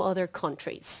findings from other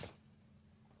countries?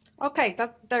 Okay,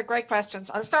 they're great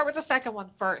questions. I'll start with the second one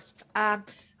first.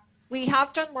 We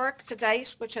have done work to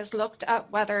date which has looked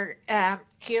at whether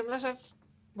cumulative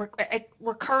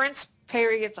recurrent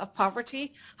periods of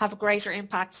poverty have a greater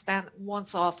impact than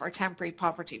once-off or temporary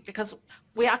poverty, because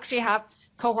we actually have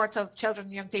cohorts of children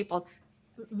and young people,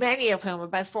 many of whom,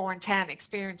 about 4 in 10,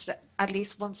 experienced at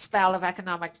least one spell of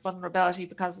economic vulnerability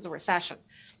because of the recession.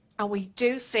 And we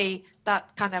do see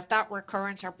that that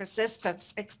recurrent or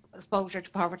persistent exposure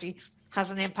to poverty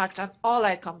has an impact on all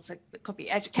outcomes. It could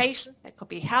be education, it could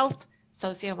be health,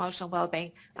 socio-emotional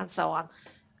well-being, and so on.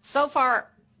 So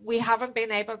far, we haven't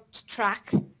been able to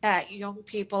track young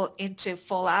people into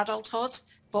full adulthood,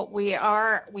 but we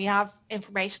have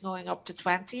information going up to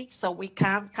 20, so we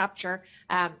can capture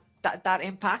that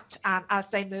impact. And as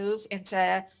they move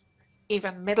into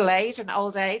even middle age and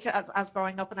old age, as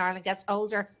growing up in Ireland gets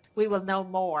older, we will know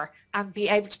more and be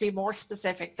able to be more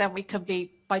specific than we can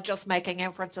be by just making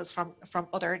inferences from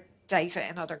other data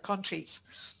in other countries.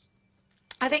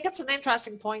 I think it's an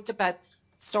interesting point about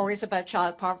stories about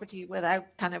child poverty without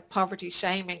kind of poverty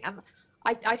shaming. And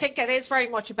I think it is very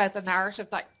much about the narrative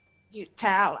that you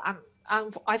tell.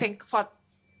 And I think what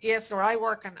ESRI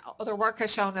work and other work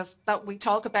has shown is that we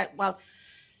talk about, well,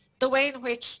 the way in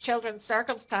which children's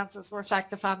circumstances reflect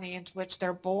the family into which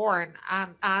they're born,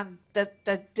 and the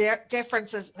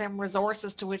differences in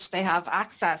resources to which they have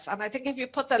access. And I think if you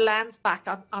put the lens back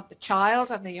on the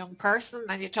child and the young person,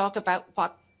 and you talk about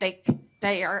what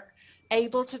they are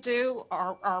able to do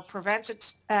or are prevented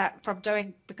from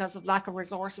doing because of lack of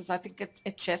resources, I think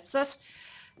it shifts it.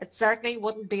 It certainly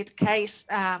wouldn't be the case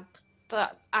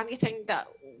that anything that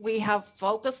we have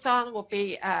focused on would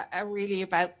be really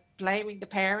about blaming the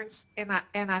parents in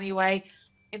any way.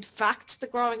 In fact, the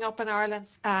Growing Up in Ireland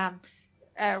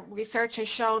research has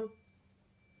shown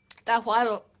that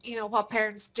while what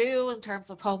parents do in terms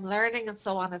of home learning and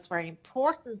so on is very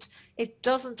important, it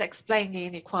doesn't explain the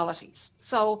inequalities.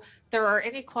 So there are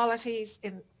inequalities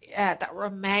that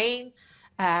remain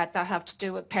that have to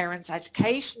do with parents'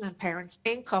 education and parents'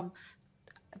 income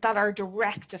that are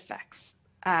direct effects.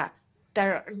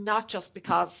 They're not just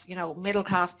because, middle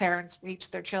class parents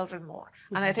reach their children more.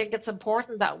 Mm-hmm. And I think it's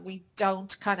important that we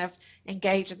don't kind of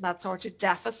engage in that sort of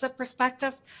deficit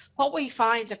perspective. What we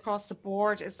find across the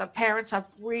board is that parents have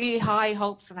really high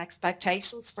hopes and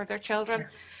expectations for their children.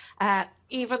 Yeah.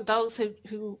 Even those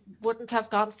who wouldn't have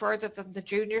gone further than the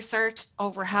junior cert,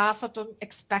 over half of them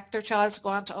expect their child to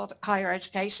go on to higher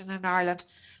education in Ireland.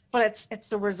 But it's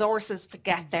the resources to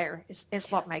get there is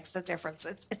what makes the difference.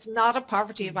 It's not a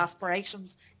poverty of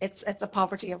aspirations. It's a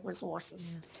poverty of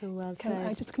resources. Yeah, so well Can said.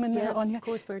 I just come in there, Anya? Of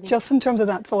course, Bernie. Just in terms of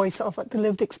that voice of the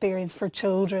lived experience for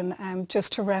children,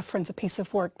 just to reference a piece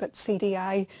of work that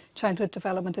CDI, Childhood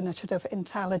Development Initiative in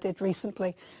Tala, did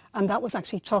recently, and that was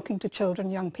actually talking to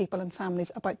children, young people and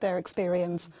families about their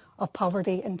experience of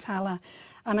poverty in Tala.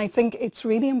 And I think it's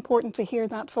really important to hear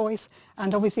that voice,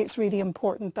 and obviously it's really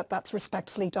important that that's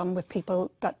respectfully done with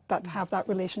people that have that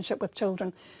relationship with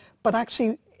children. But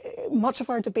actually, much of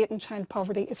our debate in child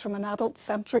poverty is from an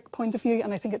adult-centric point of view,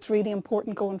 and I think it's really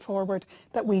important going forward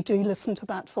that we do listen to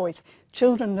that voice.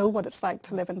 Children know what it's like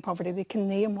to live in poverty. They can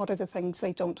name what are the things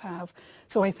they don't have.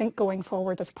 So I think going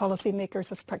forward as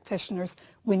policymakers, as practitioners,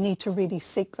 we need to really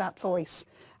seek that voice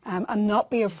and not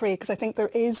be afraid, because I think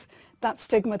there is that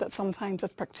stigma that sometimes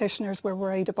as practitioners we're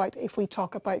worried about if we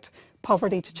talk about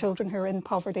poverty to children who are in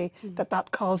poverty,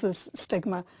 that causes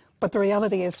stigma. But the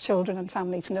reality is children and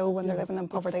families know when they're living in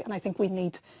poverty, and I think we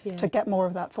need to get more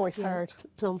of that voice heard.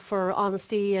 Plumb for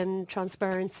honesty and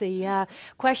transparency.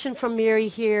 Question from Mary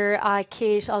here.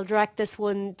 Kate, I'll direct this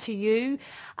one to you.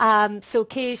 So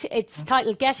Kate, it's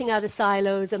titled Getting Out of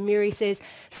Silos, and Mary says,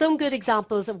 some good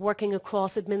examples of working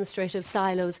across administrative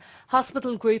silos.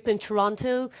 Hospital Group in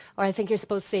Toronto, or I think you're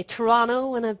supposed to say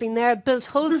Toronto when I've been there, built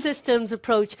whole systems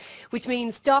approach, which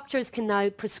means doctors can now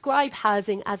prescribe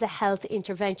housing as a health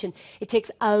intervention. It takes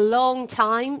a long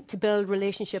time to build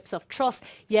relationships of trust,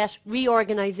 yet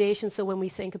reorganisation, so when we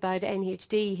think about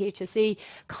NHD, HSE,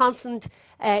 constant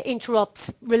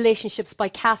interrupts relationships by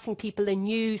casting people in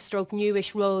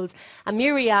newish roles. And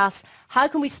Miri asks, how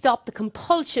can we stop the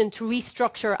compulsion to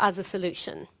restructure as a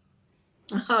solution?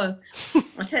 Oh,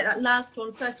 I'll take that last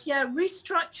one first. Yeah,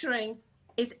 restructuring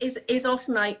is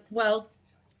often like, well,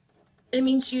 it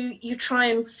means you try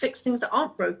and fix things that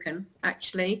aren't broken,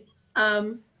 actually.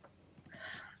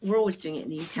 We're always doing it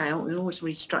in the UK, aren't we? We always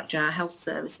restructure our health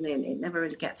service, and it never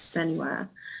really gets us anywhere.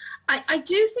 I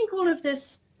do think all of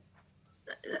this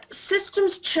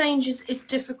systems change is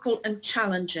difficult and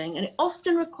challenging, and it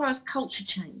often requires culture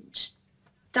change.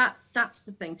 That's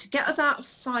the thing. To get us out of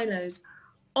silos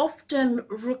often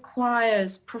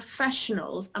requires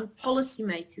professionals and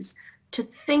policymakers to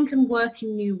think and work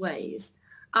in new ways.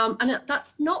 And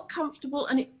that's not comfortable,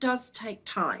 and it does take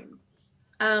time.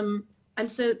 And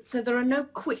so there are no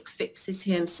quick fixes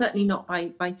here, and certainly not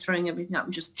by throwing everything up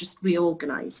and just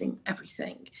reorganizing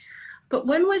everything. But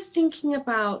when we're thinking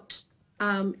about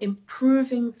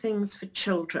improving things for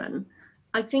children,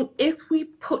 I think if we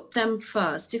put them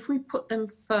first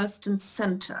and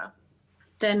center,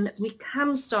 then we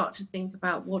can start to think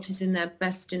about what is in their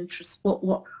best interest,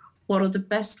 what are the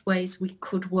best ways we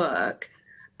could work.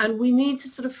 And we need to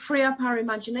sort of free up our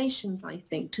imaginations, I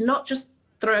think, to not just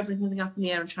throw everything up in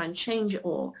the air and try and change it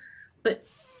all, but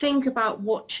think about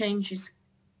what changes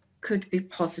could be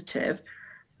positive.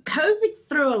 COVID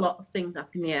threw a lot of things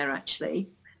up in the air, actually.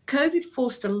 COVID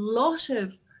forced a lot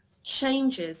of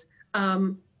changes,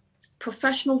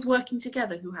 professionals working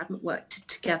together who hadn't worked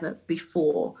together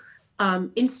before,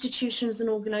 institutions and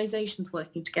organizations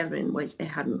working together in ways they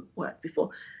hadn't worked before.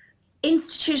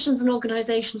 Institutions and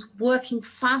organizations working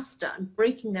faster and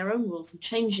breaking their own rules and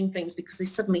changing things because they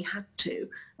suddenly had to,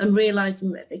 and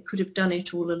realizing that they could have done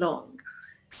it all along.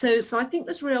 So I think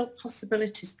there's real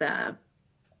possibilities there.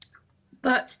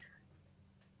 But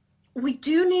we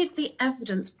do need the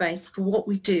evidence base for what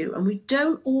we do, and we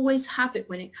don't always have it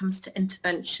when it comes to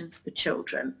interventions for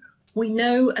children. We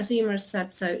know, as Emma has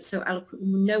said so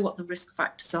eloquently, we know what the risk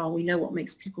factors are, we know what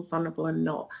makes people vulnerable and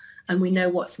not, and we know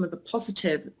what some of the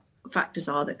positive factors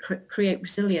are that create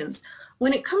resilience.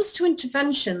 When it comes to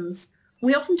interventions,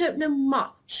 we often don't know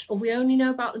much, or we only know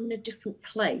about them in a different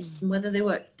place and whether they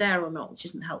work there or not, which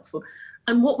isn't helpful.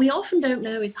 And what we often don't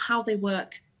know is how they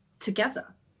work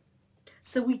together.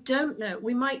 So we don't know.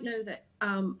 We might know that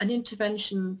an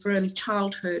intervention for early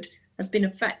childhood has been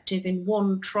effective in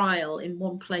one trial in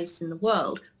one place in the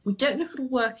world. We don't know if it'll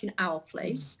work in our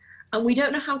place, and we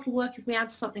don't know how it'll work if we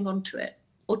add something onto it,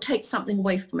 or take something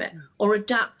away from it, or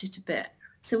adapt it a bit.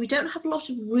 So we don't have a lot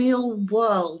of real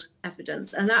world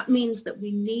evidence, and that means that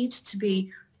we need to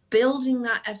be building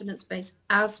that evidence base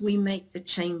as we make the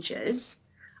changes,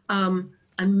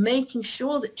 and making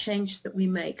sure that changes that we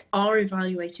make are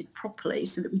evaluated properly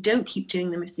so that we don't keep doing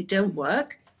them if they don't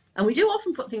work. And we do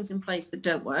often put things in place that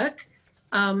don't work,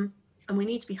 and we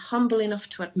need to be humble enough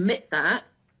to admit that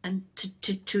and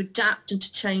to adapt and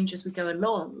to change as we go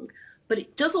along. But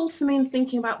it does also mean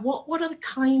thinking about what are the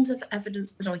kinds of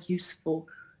evidence that are useful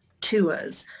to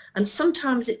us. And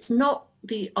sometimes it's not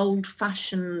the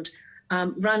old-fashioned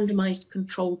randomized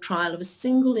controlled trial of a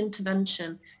single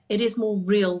intervention. It is more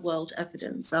real-world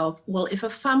evidence of, well, if a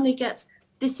family gets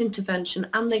this intervention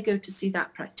and they go to see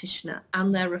that practitioner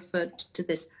and they're referred to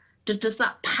this, does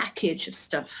that package of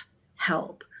stuff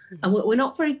help? And we're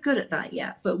not very good at that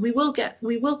yet, but we will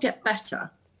get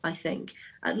better, I think,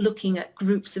 at looking at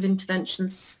groups of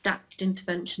interventions, stacked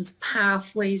interventions,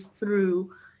 pathways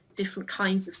through different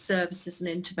kinds of services and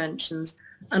interventions,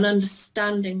 and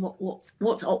understanding what's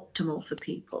optimal for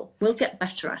people. We'll get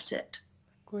better at it.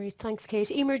 Great, thanks,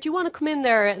 Kate. Emer, do you want to come in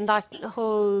there in that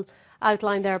whole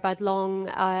outline there about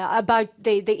about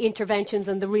the interventions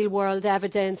and the real world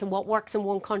evidence and what works in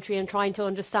one country, and trying to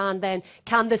understand then,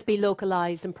 can this be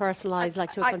localised and personalised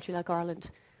like to a country like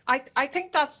Ireland? I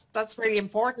think that's really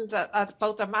important at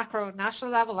both a macro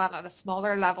national level and at a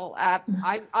smaller level.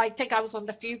 I think I was one of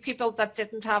the few people that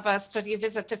didn't have a study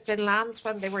visit to Finland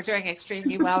when they were doing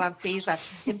extremely well in Pisa,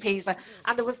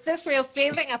 and there was this real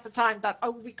feeling at the time that,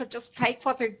 oh, we could just take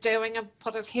what they're doing and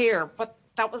put it here, but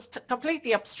that was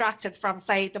completely abstracted from,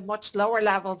 say, the much lower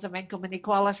levels of income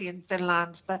inequality in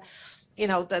Finland,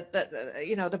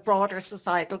 the broader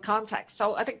societal context.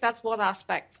 So I think that's one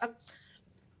aspect. And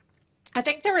I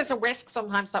think there is a risk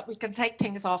sometimes that we can take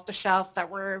things off the shelf that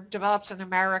were developed in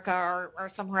America or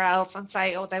somewhere else and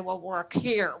say, oh, they will work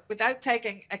here, without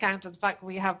taking account of the fact that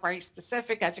we have very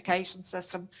specific education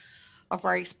system, a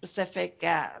very specific,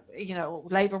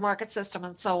 labour market system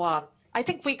and so on. I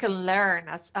think we can learn,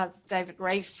 as David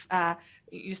Rafe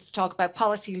used to talk about,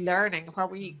 policy learning, where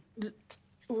we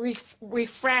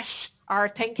refresh our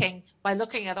thinking by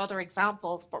looking at other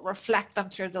examples, but reflect them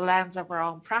through the lens of our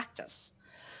own practice.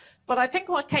 But I think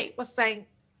what Kate was saying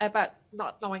about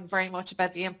not knowing very much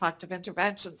about the impact of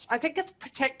interventions, I think it's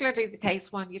particularly the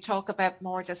case when you talk about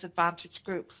more disadvantaged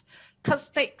groups, because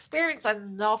they experience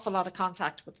an awful lot of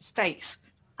contact with the state,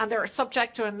 and they're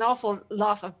subject to an awful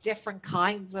lot of different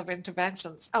kinds of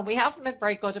interventions. And we haven't been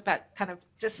very good about kind of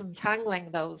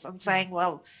disentangling those and saying,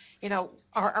 well,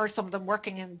 are some of them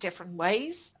working in different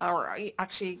ways, or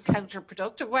actually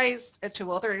counterproductive ways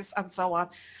to others, and so on.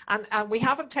 And we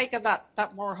haven't taken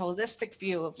that more holistic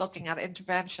view of looking at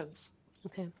interventions.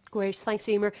 Okay, great. Thanks,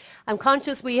 Emer. I'm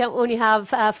conscious we only have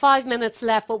 5 minutes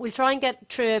left, but we'll try and get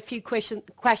through a few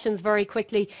questions very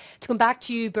quickly. To come back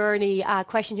to you, Bernie, a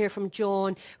question here from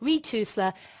John Reed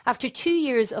Tusla. After 2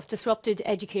 years of disrupted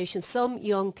education, some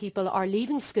young people are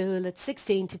leaving school at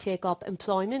 16 to take up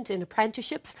employment in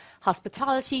apprenticeships,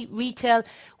 hospitality, retail.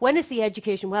 When is the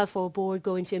Education Welfare Board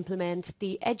going to implement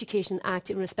the Education Act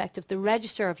in respect of the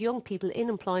register of young people in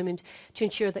employment to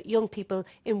ensure that young people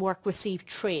in work receive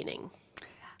training?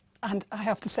 And I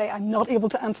have to say, I'm not able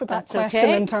to answer that That's question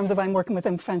okay. in terms of I'm working with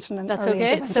intervention and That's early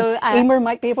okay. intervention. So, Emer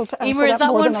might be able to answer Emer, is that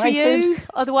more one than for I you? could.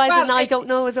 Otherwise, Well, and I don't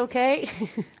know is okay.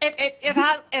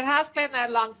 It has been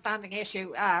a long-standing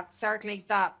issue. Certainly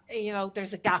that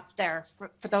there's a gap there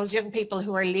for those young people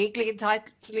who are legally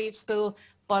entitled to leave school,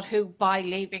 but who, by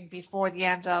leaving before the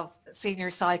end of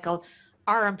senior cycle,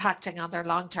 are impacting on their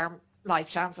long-term life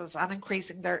chances and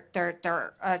increasing their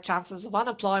chances of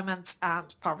unemployment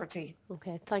and poverty.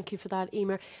 Okay, thank you for that,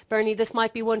 Emer. Bernie, this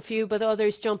might be one for you, but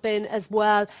others jump in as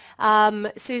well.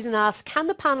 Susan asks, can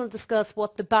the panel discuss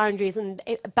what the boundaries, and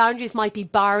boundaries might be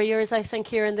barriers, I think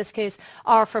here in this case,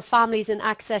 are for families in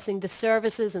accessing the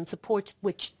services and support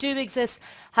which do exist?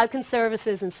 How can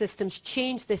services and systems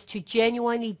change this to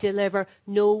genuinely deliver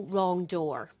no wrong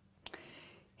door?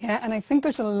 Yeah, and I think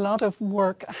there's a lot of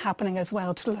work happening as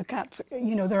well to look at,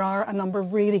 there are a number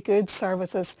of really good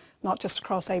services, not just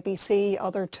across ABC,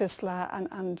 other TUSLA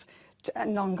and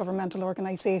non-governmental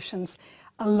organisations.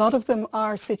 A lot of them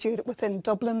are situated within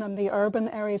Dublin and the urban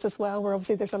areas as well, where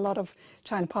obviously there's a lot of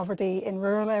child poverty in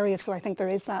rural areas. So I think there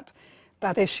is that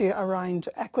issue around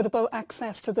equitable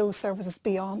access to those services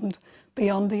beyond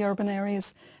the urban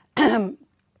areas.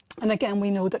 And again,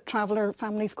 we know that traveller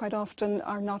families quite often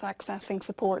are not accessing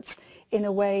supports in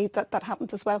a way that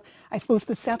happens as well. I suppose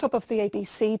the setup of the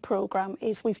ABC programme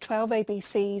is we've 12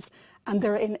 ABCs and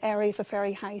they're in areas of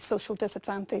very high social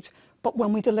disadvantage. But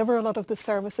when we deliver a lot of the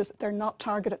services, they're not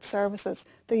targeted services.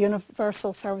 They're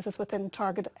universal services within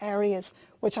target areas,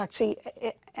 which actually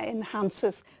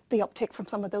enhances the uptake from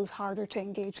some of those harder to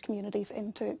engage communities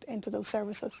into those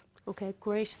services. Okay,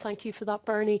 great. Thank you for that,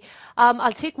 Bernie.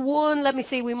 I'll take one. Let me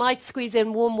see. We might squeeze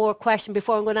in one more question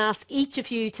before I'm going to ask each of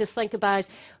you to think about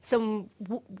some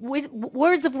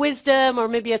words of wisdom or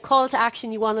maybe a call to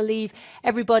action you want to leave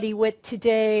everybody with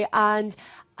today. And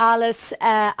Alice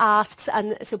asks,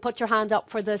 and so put your hand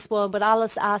up for this one, but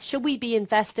Alice asks, should we be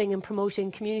investing in promoting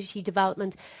community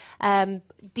development,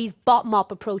 these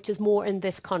bottom-up approaches more in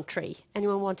this country?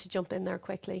 Anyone want to jump in there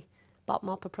quickly?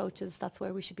 Bottom-up approaches, that's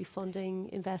where we should be funding,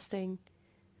 investing.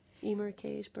 Emer,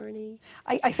 Kate, Bernie?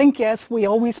 I think, yes, we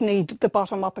always need the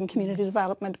bottom-up in community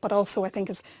development, but also I think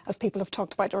as people have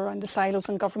talked about around the silos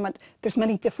in government, there's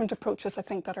many different approaches I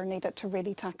think that are needed to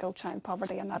really tackle child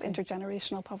poverty and that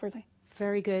intergenerational poverty.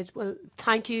 Very good. Well,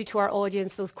 thank you to our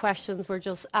audience. Those questions were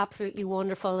just absolutely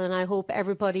wonderful, and I hope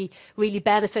everybody really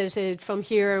benefited from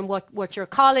hearing what your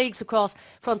colleagues across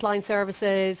frontline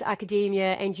services,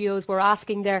 academia, NGOs were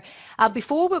asking there.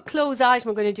 Before we close out,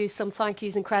 we're going to do some thank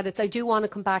yous and credits. I do want to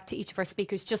come back to each of our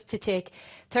speakers just to take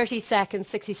 30 seconds,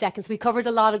 60 seconds. We covered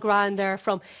a lot of ground there,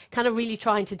 from kind of really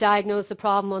trying to diagnose the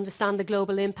problem, understand the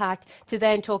global impact, to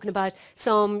then talking about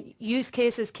some use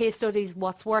cases, case studies,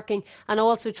 what's working, and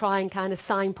also try and kind of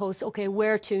signpost, okay,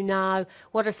 where to now?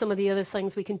 What are some of the other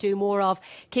things we can do more of?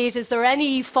 Kate, is there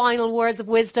any final words of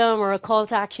wisdom or a call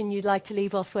to action you'd like to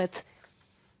leave us with?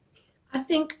 I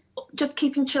think just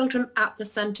keeping children at the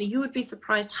centre. You would be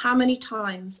surprised how many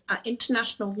times at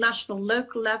international, national,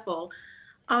 local level,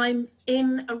 I'm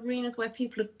in arenas where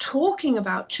people are talking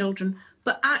about children,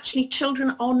 but actually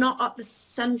children are not at the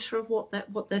centre of what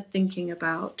they're thinking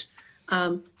about.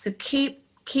 So keep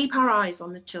our eyes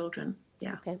on the children.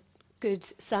 Yeah. Okay. Good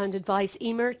sound advice.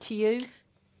 Emer, to you.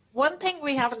 One thing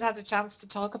we haven't had a chance to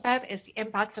talk about is the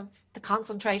impact of the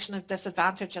concentration of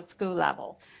disadvantage at school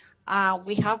level.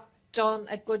 We have done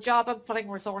a good job of putting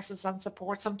resources and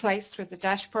supports in place through the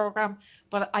DESH programme,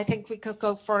 but I think we could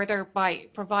go further by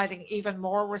providing even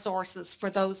more resources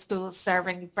for those schools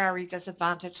serving very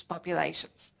disadvantaged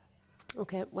populations.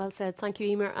 Okay, well said. Thank you,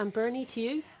 Emer. And Bernie, to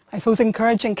you. I suppose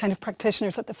encouraging kind of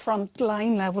practitioners at the front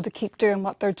line level to keep doing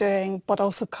what they're doing, but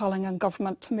also calling on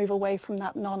government to move away from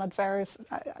that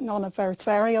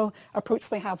non-adversarial approach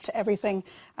they have to everything,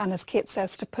 and as Kate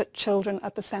says, to put children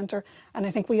at the centre. And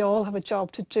I think we all have a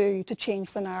job to do to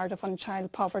change the narrative on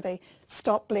child poverty,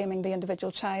 stop blaming the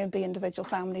individual child, the individual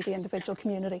family, the individual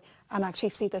community, and actually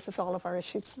see this as all of our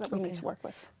issues that we need to work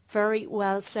with. Very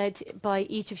well said by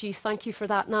each of you. Thank you for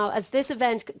that. Now, as this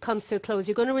event comes to a close,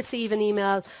 you're going to receive an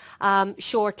email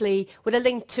shortly with a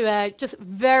link to a just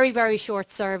very, very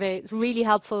short survey. It's really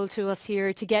helpful to us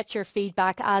here to get your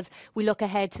feedback as we look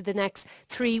ahead to the next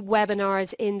 3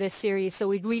 webinars in this series. So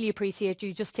we'd really appreciate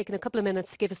you just taking a couple of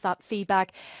minutes to give us that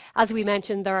feedback. As we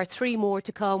mentioned, there are 3 more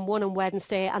to come, 1 on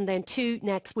Wednesday and then 2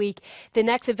 next week. The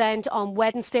next event on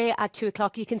Wednesday at 2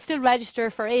 o'clock. You can still register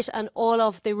for it and all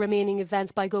of the remaining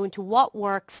events by going to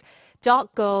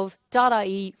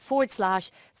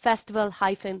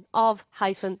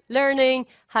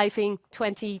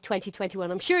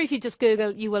whatworks.gov.ie/festival-of-learning-2021. I'm sure if you just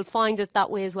Google, you will find it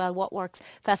that way as well, What Works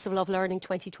Festival of Learning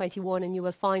 2021, and you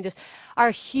will find it.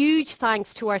 Our huge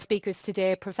thanks to our speakers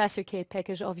today, Professor Kate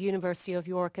Pickett of University of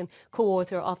York and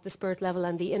co-author of The Spirit Level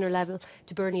and the Inner Level,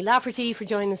 to Bernie Lafferty for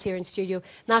joining us here in studio,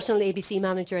 National ABC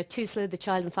Manager at TUSLA, the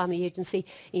Child and Family Agency,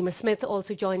 Emer Smith,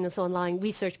 also joining us online,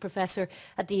 Research Professor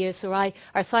at the ESRI.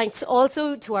 Our thanks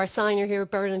also to our signer here,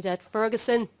 Bernadette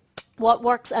Ferguson. What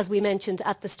Works, as we mentioned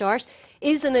at the start,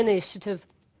 is an initiative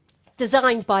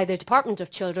designed by the Department of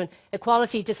Children,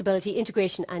 Equality, Disability,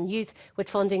 Integration and Youth with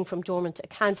funding from dormant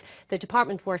accounts. The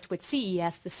department worked with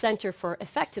CES, the Centre for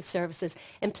Effective Services,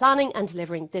 in planning and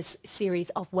delivering this series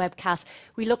of webcasts.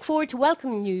 We look forward to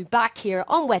welcoming you back here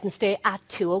on Wednesday at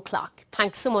 2 o'clock.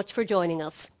 Thanks so much for joining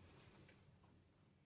us.